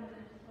that,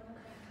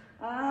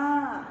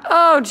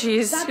 oh,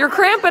 geez, you're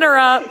cramping her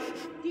up.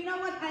 Do you know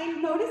what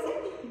I'm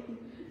noticing?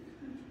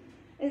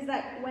 Is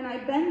that when I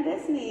bend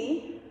this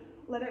knee,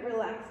 let it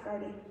relax,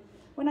 Gardy.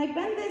 When I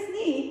bend this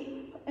knee,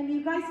 and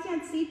you guys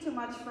can't see too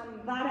much from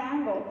that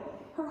angle,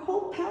 her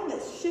whole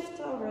pelvis shifts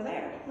over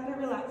there. Let it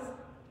relax.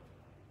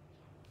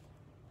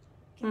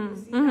 Can you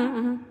see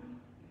that?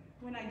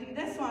 When I do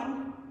this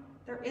one,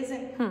 there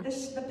isn't,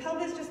 the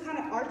pelvis just kind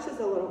of arches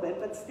a little bit,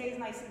 but stays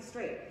nice and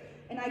straight.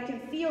 And I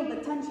can feel the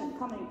tension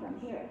coming from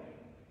here.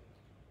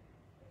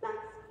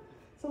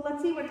 So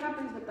let's see what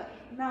happens with that.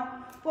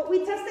 Now, what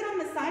we tested on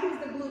the side was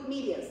the glute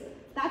medius.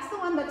 That's the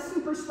one that's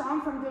super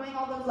strong from doing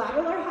all those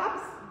lateral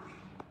hops.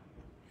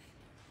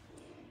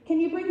 Can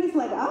you bring this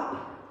leg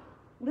up?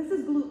 This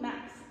is glute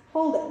max.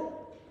 Hold it.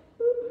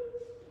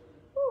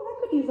 Oh,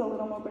 that could use a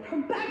little more, but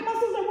her back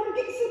muscles are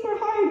working super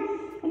hard,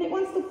 and it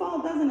wants to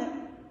fall, doesn't it?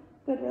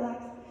 Good,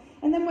 relax.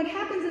 And then what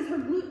happens is her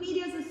glute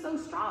medius is so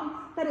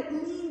strong that it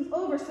leans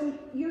over, so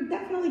you're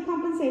definitely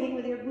compensating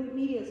with your glute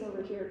medius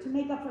over here to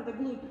make up for the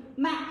glute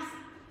max.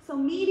 So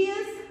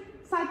medius,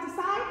 side to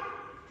side,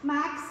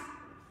 max,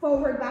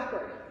 forward,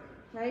 backward,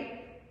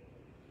 right?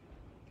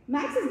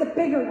 Max is the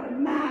bigger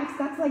one. Max,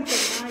 that's like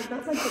the knife,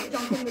 that's like the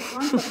jump in the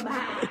front of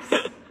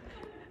max.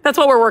 That's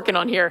what we're working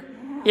on here.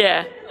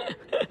 Yeah.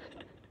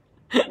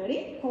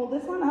 Ready? Hold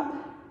this one up.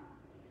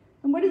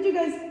 And what did you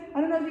guys,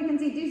 I don't know if you can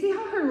see, do you see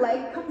how her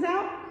leg comes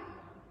out?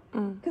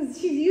 Because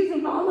she's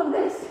using all of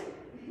this.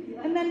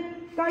 And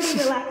then, Gardy,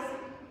 relax.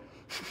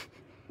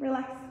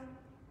 Relax.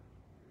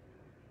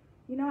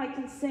 You know I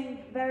can sing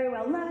very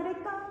well. Let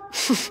it go,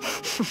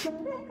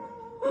 let it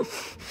go.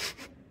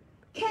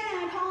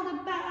 Can't hold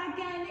it back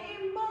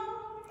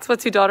anymore. That's what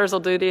two daughters will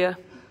do to you.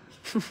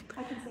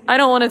 I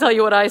don't want to tell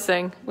you what I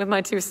sing with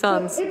my two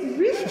sons. So it's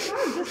really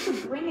hard just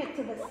to bring it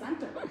to the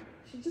center.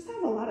 She just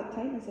has a lot of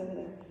tightness over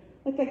there.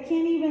 Like I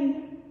can't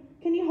even,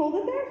 can you hold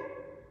it there?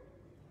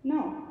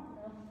 No.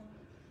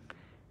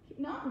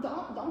 No,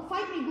 don't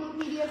fight me, glute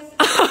medius.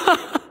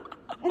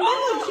 And then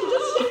look, she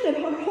just shifted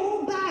her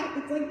whole back.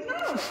 that. It's like,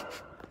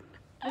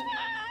 no.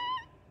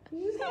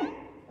 Use his hand.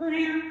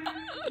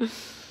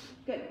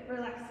 Good,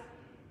 relax.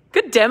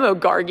 Good demo,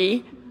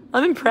 Gargi.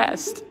 I'm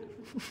impressed.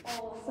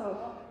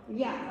 So,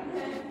 yeah.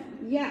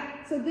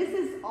 So this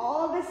is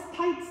all this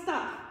tight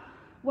stuff.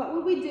 What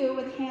would we do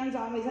with hands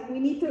on? We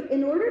need to,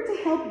 in order to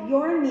help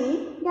your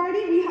knee,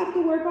 Gardy, we have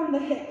to work on the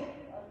hip.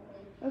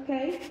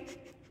 Okay?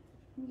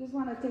 You just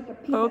want to take a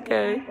peek at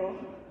her ankle.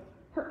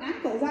 Her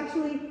ankle is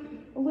actually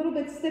a little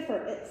bit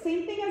stiffer.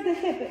 Same thing as the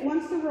hip. It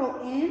wants to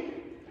roll in,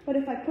 but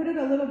if I put it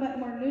a little bit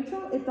more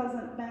neutral, it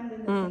doesn't bend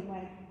in the same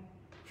way.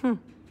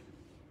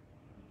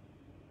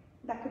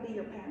 That could be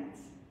your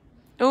parents.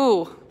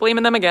 Ooh,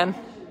 blaming them again.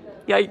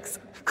 Yikes.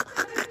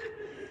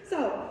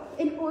 So,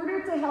 in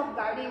order to help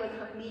Gardy with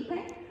her knee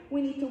pain,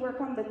 we need to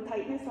work on the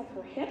tightness of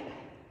her hip,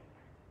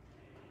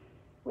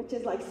 which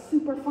is like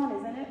super fun,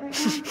 isn't it, right now?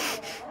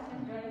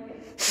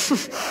 But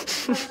she's not.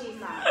 She's being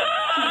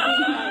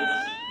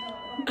nice.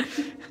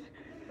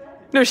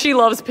 No, she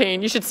loves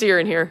pain. You should see her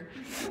in here.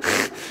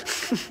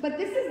 But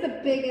this is the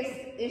biggest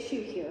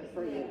issue here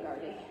for you,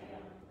 Gardy.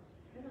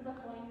 This is the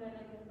point when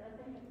I'm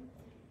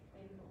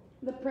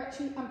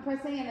pressing, it's painful. I'm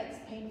pressing and it's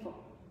painful.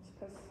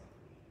 Because,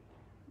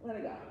 let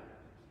it go.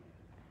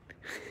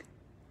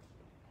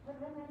 But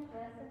when I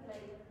press it,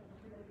 like,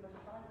 with the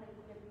massage,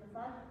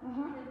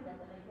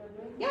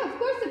 Yeah, of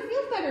course it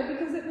feels better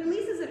because it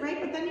releases it,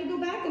 right? But then you go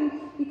back and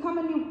you come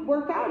and you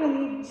work out and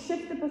you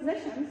shift the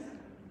positions.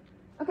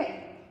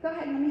 Okay, go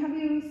ahead. Let me have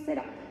you sit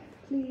up,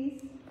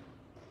 please.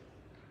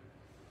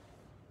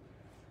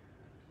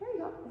 There you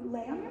go.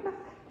 Lay on your back.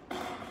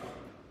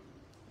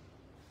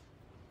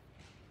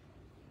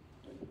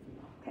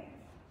 Okay.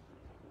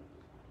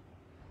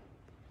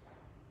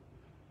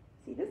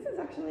 See, this is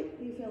actually,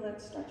 you feel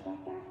that stretch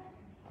back there?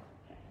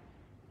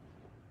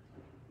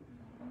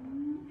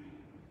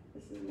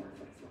 This is more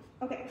flexible.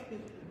 Okay,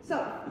 so,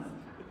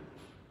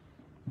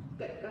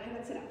 good, go ahead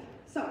and sit up.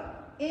 So,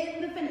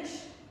 in the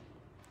finish,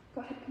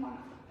 go ahead, come on up.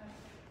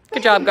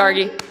 Good job,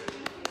 Gargi.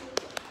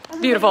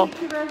 Beautiful,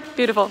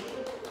 beautiful.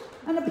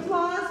 An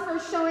applause for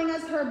showing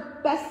us her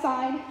best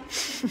side.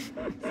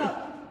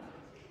 So,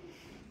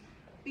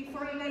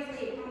 before you guys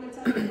leave, I'm going to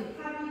tell you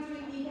how do you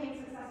treat knee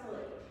pain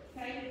successfully,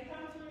 okay?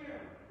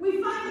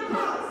 We find the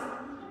cause.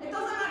 It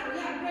doesn't matter,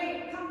 yeah,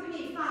 great, come to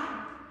me, fine.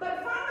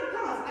 But find the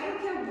cause. I don't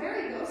care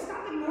where you go,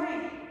 stop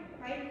ignoring it,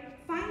 right?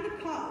 Find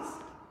the cause.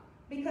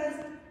 Because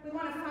we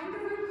want to find the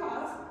root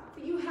cause,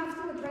 but you have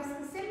to address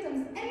the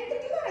symptoms. And you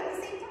can do that at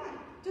the same time.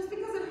 Just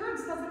because it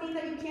hurts doesn't mean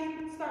that you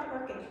can't start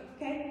working,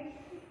 okay?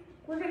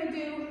 We're going to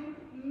do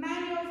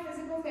manual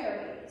physical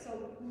therapy.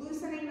 So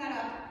loosening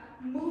that up,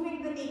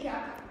 moving the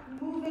kneecap,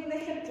 moving the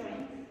hip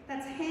joint.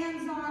 That's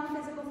hands-on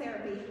physical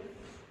therapy.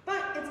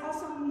 But it's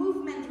also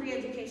movement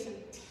re-education,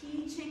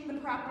 teaching the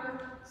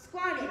proper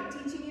squatting,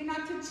 teaching you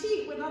not to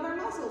cheat with other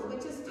muscles,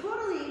 which is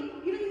totally,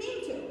 you don't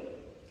need to,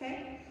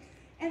 okay?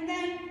 And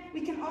then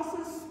we can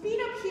also speed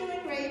up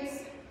healing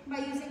rates by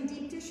using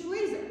deep tissue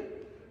laser,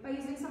 by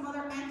using some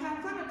other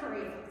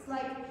anti-inflammatory effects,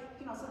 like you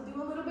can also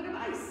do a little bit of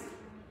ice.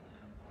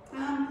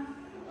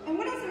 And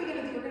what else are we going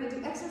to do? We're going to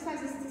do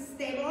exercises to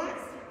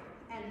stabilize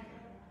and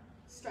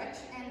stretch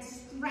and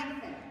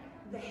strengthen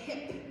the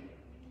hip,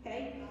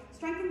 okay?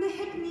 Strengthen the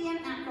hip, knee, and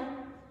ankle,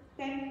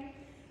 okay?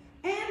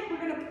 And we're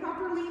going to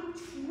properly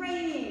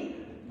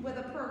train with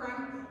a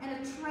program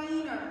and a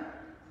trainer,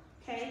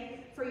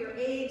 okay? For your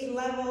age,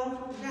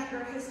 level,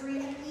 gender, history,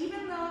 and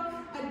even though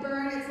at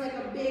Burn it's like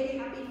a big,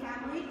 happy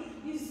family,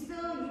 you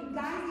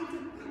guys need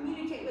to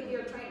communicate with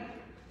your trainer.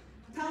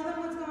 Tell them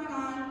what's going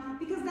on,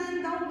 because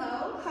then they'll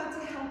know how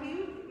to help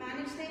you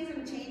manage things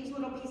and change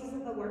little pieces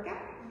of the workout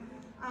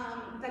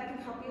that can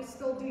help you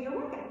still do your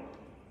workout.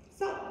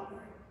 So,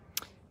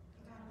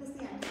 this is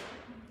the end.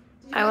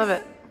 I love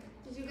it.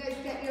 Did you guys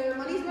get your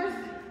money's worth?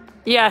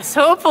 Yes,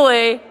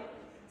 hopefully.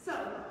 So,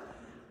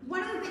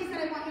 one of the things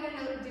that I want you to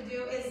know to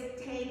do is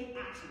take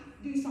action.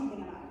 Do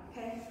something about it,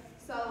 okay?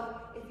 So,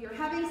 if you're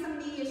having some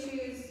knee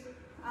issues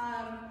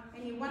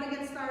and you want to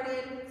get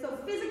started, so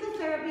physical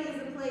therapy is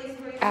a place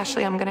where you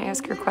Ashley, I'm going to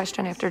ask your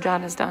question after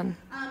John is done.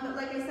 But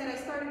like I said, I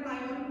started my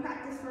own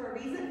practice for a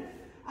reason.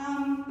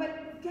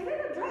 But get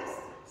it addressed.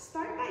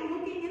 Start by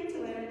looking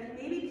into it and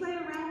maybe play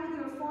around with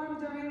your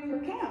form during your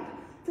camp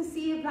to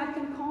see if that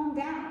can calm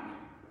down,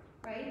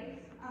 right?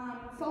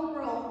 Foam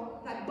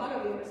roll that butt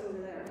of yours over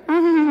there.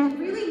 And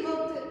really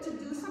look to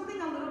do something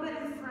a little bit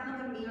in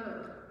front of the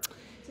mirror.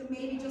 To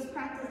maybe just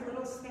practice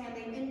little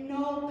standing in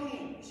no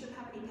pain. You shouldn't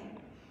have any pain.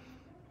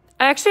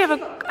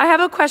 I have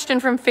a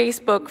question from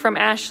Facebook from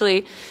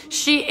Ashley.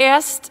 She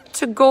asked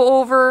to go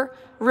over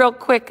real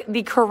quick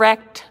the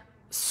correct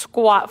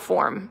squat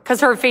form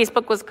because her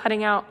Facebook was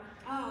cutting out.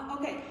 Oh,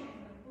 okay.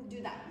 We'll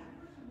do that.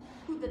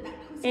 Who did that?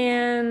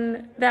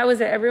 And that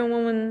was it.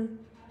 Everyone.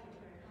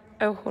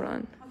 Oh, hold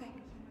on. Okay.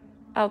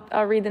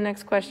 I'll read the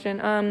next question.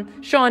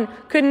 Sean,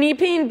 could knee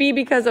pain be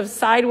because of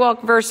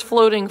sidewalk versus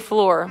floating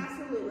floor?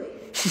 Absolutely.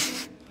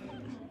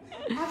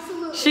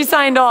 Absolutely. She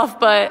signed off,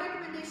 but. My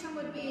recommendation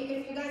would be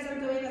if you guys are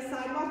doing a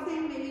sidewalk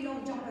thing, maybe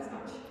don't jump as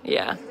much.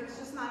 Yeah. There's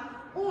just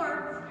not.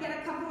 Or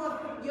get a couple of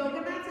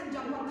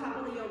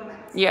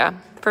Yeah,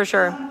 for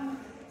sure.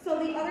 So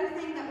the other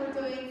thing that we're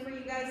doing for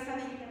you guys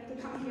having to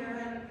come here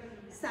and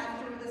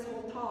sat through this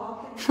whole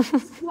talk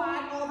and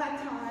squat all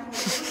that time, it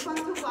was fun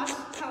to watch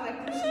how it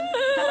was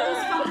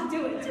fun to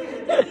do it too,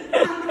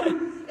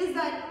 is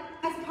that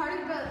as part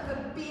of the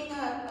being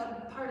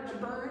a part of the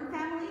Burn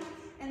family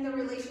and the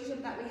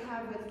relationship that we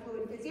have with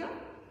Fluid Physio,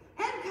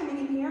 and coming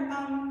in here,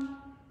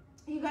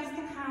 you guys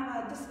can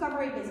have a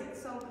discovery visit.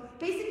 So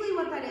basically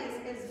what that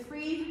is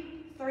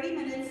free 30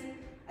 minutes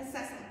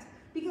assessment.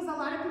 Because a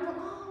lot of people,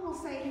 will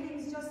say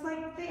things just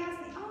like, they ask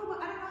me, but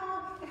I don't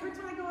know, it hurts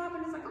when I go up,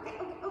 and it's like, okay.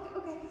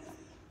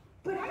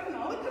 But I don't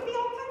know, it could be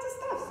all kinds of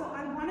stuff. So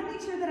I want to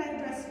make sure that I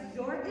address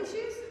your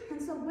issues. And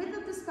so with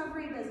the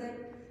discovery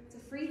visit, it's a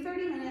free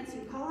 30 minutes,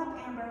 you call up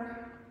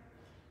Amber,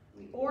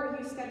 or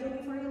you schedule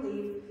before you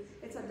leave.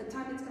 It's at the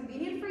time it's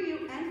convenient for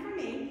you and for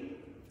me.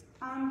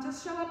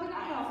 Just show up in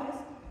my office.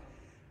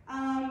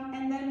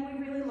 And then we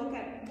really look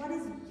at what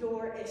is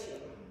your issue?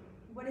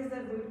 What is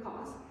the root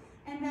cause?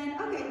 And then,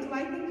 okay, do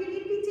I think you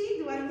need PT?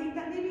 Do I think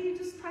that maybe you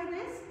just try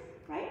this,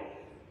 right?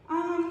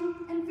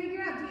 And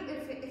figure out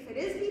if it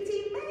is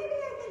PT, maybe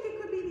I think it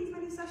could be these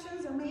many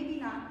sessions, or maybe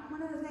not.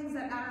 One of the things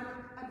that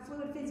at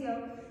Fluid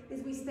Physio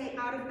is we stay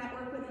out of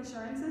network with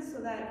insurances,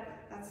 so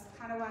that's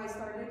kind of why I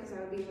started, because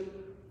I would be with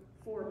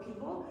 4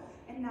 people,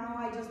 and now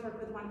I just work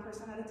with 1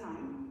 person at a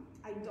time.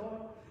 I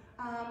don't,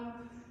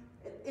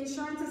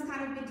 insurance is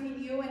kind of between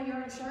you and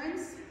your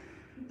insurance.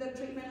 The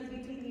treatment is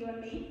between you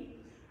and me.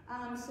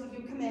 So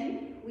you come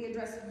in, we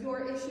address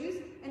your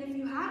issues, and if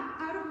you have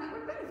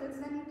out-of-network benefits,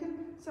 then you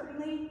can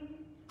certainly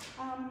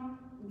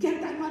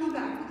get that money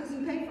back because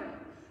you paid for it.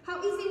 How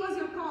easy was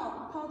your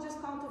call? Paul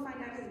just called to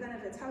find out his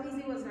benefits. How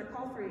easy was their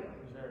call for you? It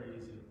was very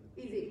easy.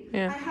 Easy.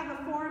 Yeah. I have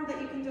a form that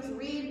you can just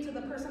read to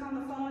the person on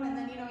the phone, and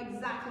then you know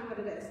exactly what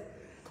it is.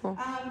 Cool.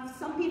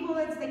 Some people,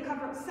 they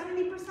cover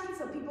 70%,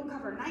 so people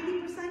cover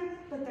 90%,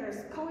 but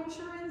there's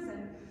co-insurance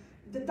and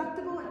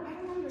deductible, and I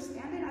don't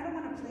understand it. I don't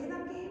want to play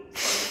that game.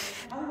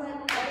 So I'll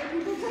let other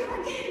people play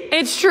that game.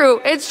 It's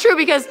true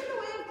because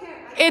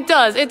it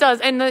does.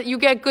 And you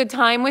get good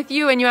time with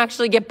you, and you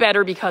actually get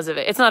better because of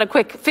it. It's not a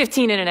quick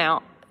 15 in and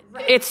out.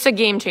 Right. It's a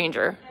game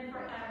changer. And for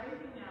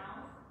everything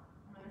else,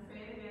 I'm going to say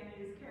it again,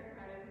 use Care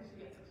Credit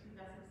because she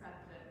does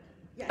accept it.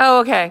 Yes.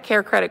 Oh, okay.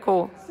 Care Credit,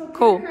 cool. So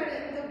Cool. Care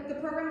Credit, the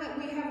program that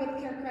we have with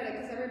Care Credit,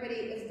 because everybody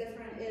is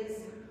different,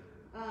 is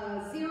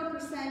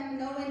 0%,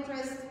 no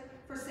interest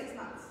for 6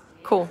 months.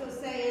 Cool. So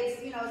say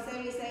it's,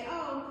 say we say,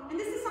 and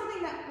this is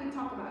something that we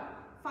talk about.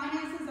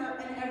 Finances are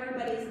in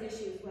everybody's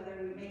issues, whether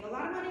you make a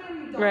lot of money or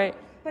you don't. Right.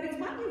 But it's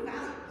what you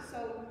value.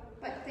 So,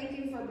 but thank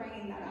you for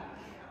bringing that up.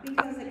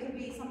 Because it could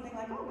be something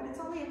like, but it's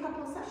only a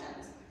couple of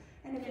sessions.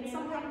 And if it's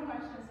something... Any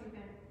questions you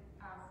can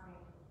ask me,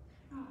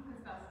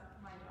 because that's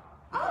my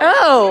job.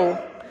 Oh,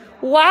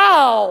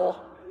 wow.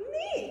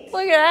 Neat.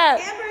 Look at that.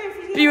 Amber,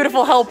 if you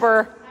Beautiful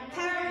helper.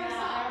 Cool.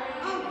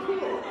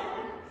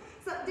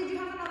 So, did you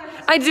have another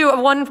question? I do.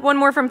 One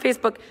more from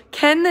Facebook.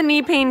 Can the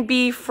knee pain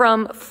be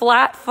from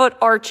flat foot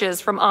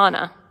arches from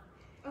Anna?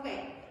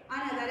 Okay,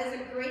 Anna, that is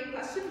a great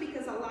question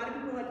because a lot of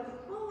people are like, I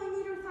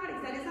need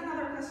orthotics. That is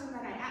another question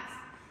that I ask.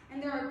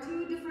 And there are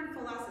 2 different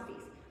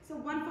philosophies. So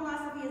one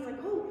philosophy is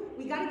like,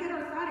 we got to get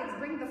orthotics.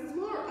 Bring the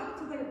floor up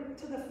to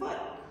the foot.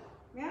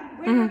 Yeah,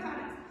 bring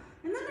orthotics.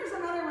 And then there's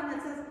another one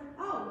that says,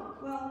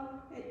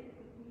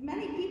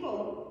 many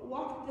people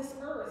walk this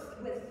earth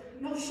with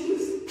no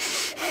shoes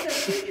and their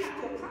feet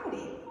have to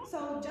accommodate.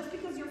 So just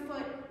because your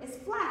foot is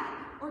flat,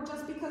 or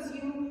just because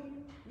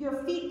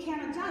your feet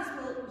can't adjust,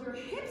 your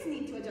hips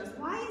need to adjust.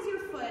 Why is your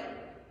foot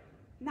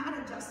not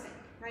adjusting,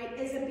 right?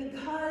 Is it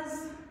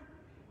because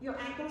your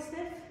ankle's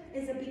stiff?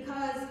 Is it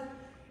because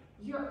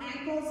your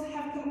ankles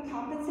have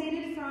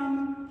compensated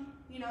from,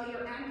 your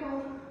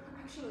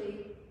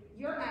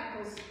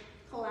ankles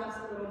collapse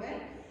a little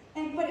bit.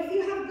 But if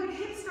you have good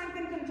hip strength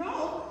and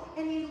control,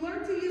 and you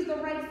learn to use the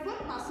right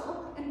foot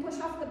muscle and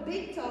push off the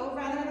big toe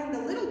rather than the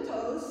little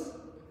toes,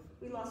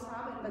 we lost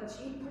Robin, but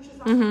she pushes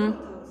off the little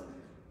toes,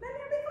 then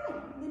you'll be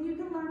fine. Then you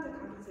can learn to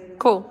compensate.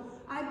 Cool.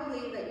 I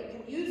believe that you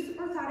can use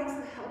orthotics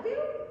to help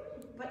you,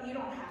 but you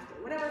don't have to.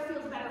 Whatever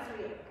feels better for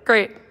you.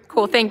 Great.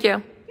 Cool. Thank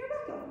you. You're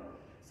welcome.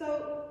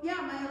 So, my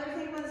other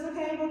thing was,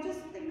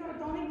 just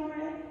don't ignore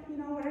it.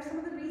 What are some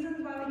of the reasons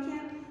why we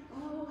can't?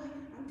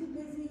 I'm too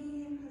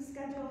busy,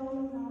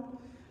 schedule,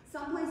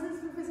 Some places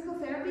for physical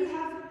therapy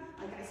have,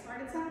 I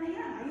start at 7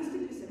 a.m. I used to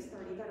do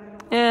 6:30, but I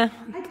don't. Yeah.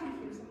 I come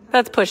here sometimes.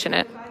 That's pushing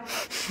it.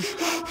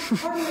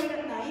 Or late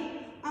at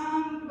night.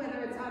 Whether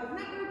it's out of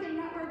network and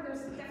network,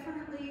 there's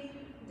definitely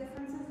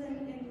differences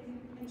in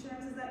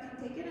insurances that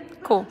can take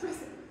it. Cool.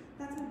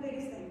 That's the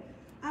biggest thing.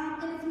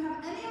 And if you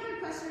have any other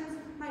questions,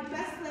 my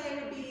best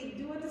play would be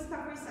do a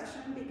discovery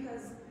session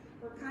because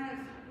we're kind of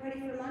ready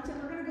for lunch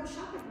and we're going to go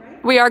shopping,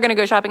 right? We are going to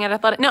go shopping at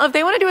Athletic. Now, if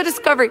they want to do a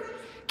discovery,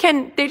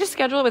 can they just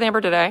schedule it with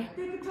Amber today?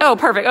 Oh,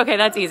 perfect. Okay,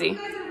 that's easy. You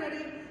guys are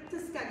ready to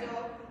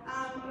schedule.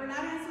 We're not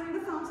answering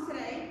the phones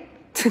today.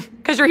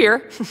 Because you're here.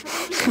 Right,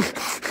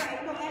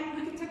 and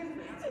we can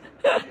technically answer.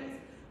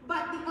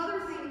 But the other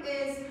thing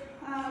is,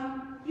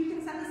 you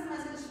can send us a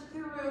message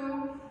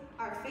through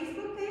our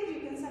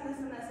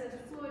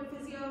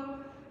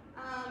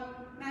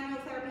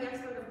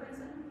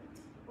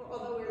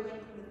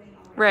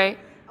Right.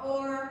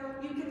 Or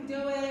you can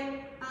do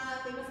it,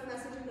 leave us a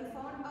message in the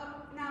phone.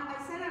 Now, I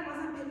said I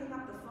wasn't picking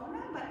up the phone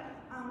now, but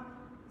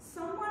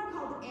someone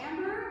called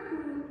Amber,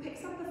 who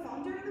picks up the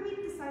phone during the week,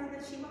 decided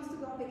that she wants to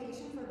go on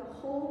vacation for the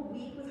whole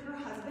week with her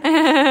husband.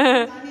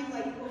 Done in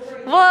like over a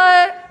year.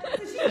 What?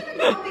 So she's going to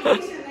go on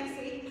vacation next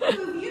week. So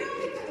if you don't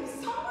pick up, if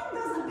someone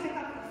doesn't pick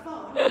up the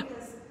phone,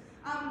 because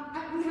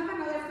we have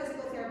another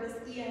physical therapist,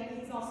 Ian,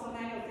 he's also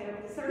manual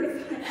therapist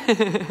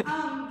certified.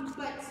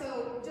 But so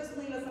just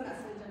leave us a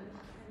message and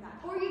that.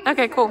 Or you can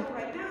schedule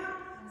right now,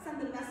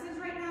 send a message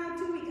right now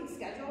too. We can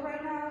schedule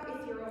right now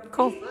if you're on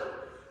Facebook.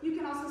 You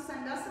can also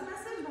send us a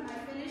message. When I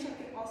finish, I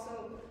can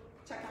also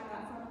check on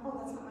that phone. Oh,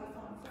 that's not my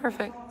phone.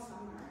 Perfect.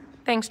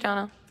 Thanks,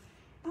 Jonna.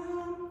 Or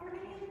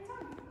any other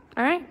time.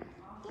 All right.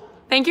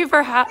 Thank you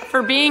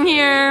for being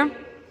here.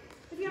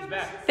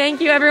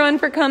 Thank you, everyone,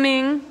 for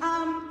coming.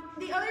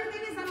 The other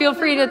thing is Feel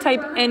free to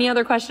type any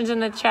other questions in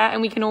the chat,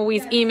 and we can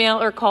always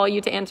email or call you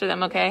to answer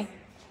them, okay?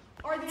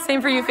 Same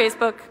for you,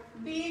 Facebook.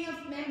 Being a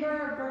member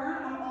of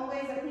Burn, I'm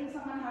always, I think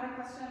someone had a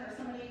question or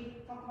somebody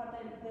talked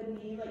about the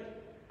knee, like,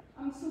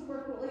 I'm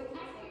super cool. Like,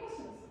 ask me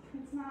questions.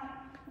 It's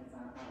not a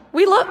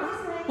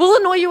problem. We'll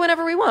annoy you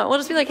whenever we want. We'll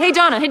just be like, hey,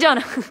 Jonna, hey,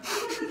 Jonna.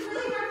 It's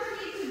really hard for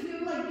me to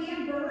do, like, be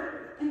in Burn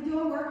and do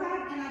a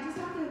workout, and I just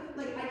have to,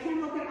 like, I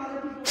can't look at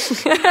other people.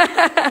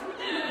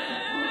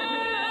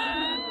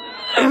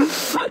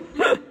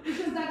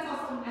 Because that's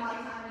also my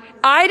time.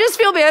 I just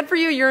feel bad for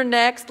you your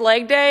next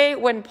leg day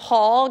when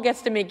Paul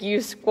gets to make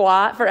you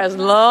squat for as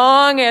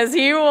long as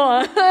he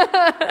wants.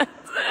 My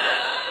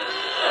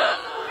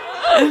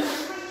knees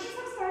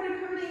have started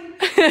hurting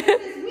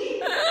this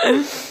week.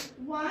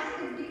 Why?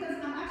 Is because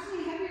I'm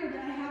actually heavier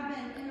than I have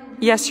been in a really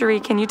Yes, Cherie,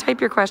 can you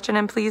type your question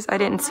in, please? I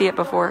didn't see it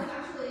before.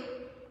 Actually,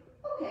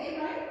 okay,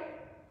 right?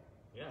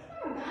 Yeah.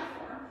 It's not a bad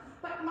form.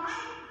 But my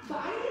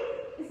body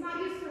is not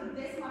used to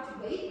this much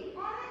weight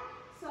on it.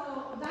 So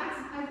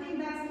I think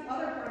that's the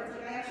other part. It's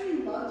like I actually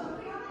love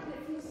jumping on it and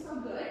it feels so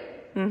good.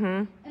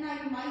 Mm-hmm. And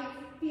I might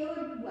feel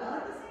it well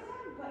at the same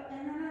time,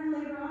 and then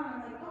later on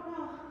I'm like, oh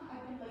no,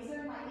 I've been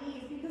lasering my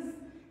knees because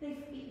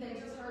they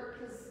just hurt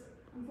because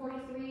I'm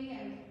 43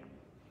 and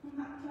I'm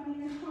not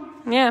 20 anymore.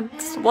 Yeah,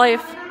 it's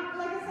life. And I'm,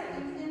 like I said,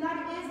 and that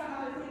is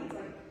another thing. It's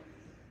like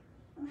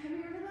I'm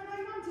heavier than I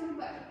want to,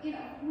 but you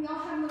know, we all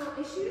have little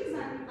issues,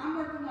 and I'm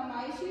working on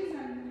my issues,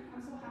 and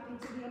I'm so happy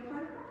to be a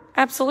part of that.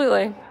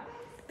 Absolutely.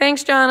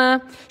 Thanks,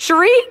 Jonna.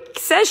 Cherie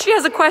says she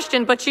has a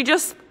question, but she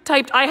just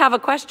typed, I have a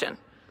question.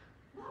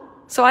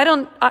 So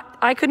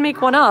I could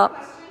make one up.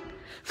 When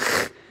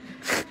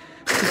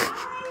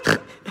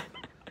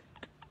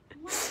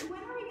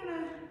are we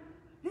gonna?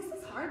 This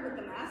is hard with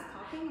the mask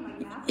talking and my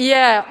mask.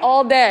 Yeah,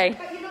 all day.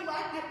 But you know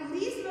what? At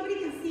least nobody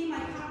can see my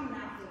cotton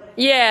mouth with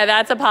it. Yeah,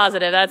 that's a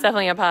positive. That's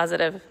definitely a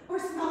positive. Or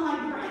smell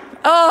my breath.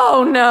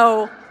 Oh,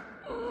 no.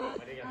 I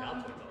didn't get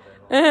Altoids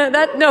all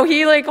day long. No,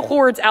 he like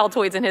hoards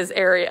Altoids in his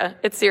area.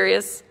 It's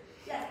serious.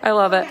 Yes. I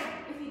love it. Again,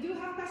 if you do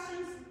have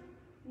questions,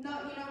 you know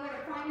where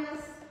to find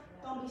us.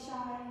 Don't be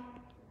shy.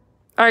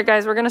 All right,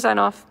 guys, we're going to sign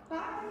off.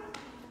 Bye.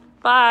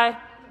 Bye.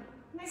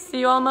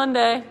 See you on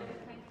Monday.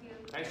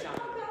 Thanks, John.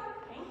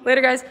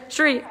 Later, guys.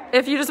 Cherie,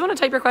 if you just want to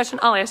type your question,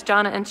 I'll ask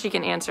Jonna and she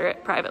can answer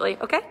it privately,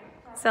 okay?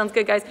 Sounds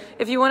good, guys.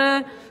 If you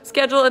want to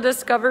schedule a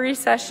discovery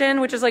session,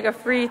 which is like a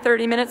free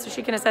 30 minutes so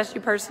she can assess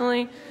you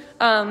personally,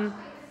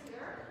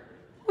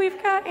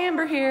 we've got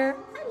Amber here.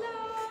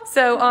 Hello.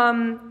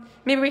 So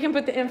maybe we can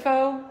put the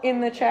info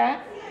in the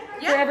chat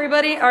for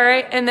everybody. All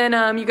right, and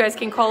then you guys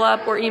can call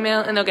up or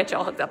email and they'll get you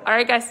all hooked up. All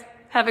right, guys.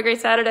 Have a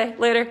great Saturday.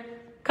 Later.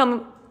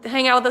 Come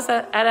hang out with us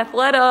at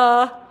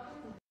Athleta.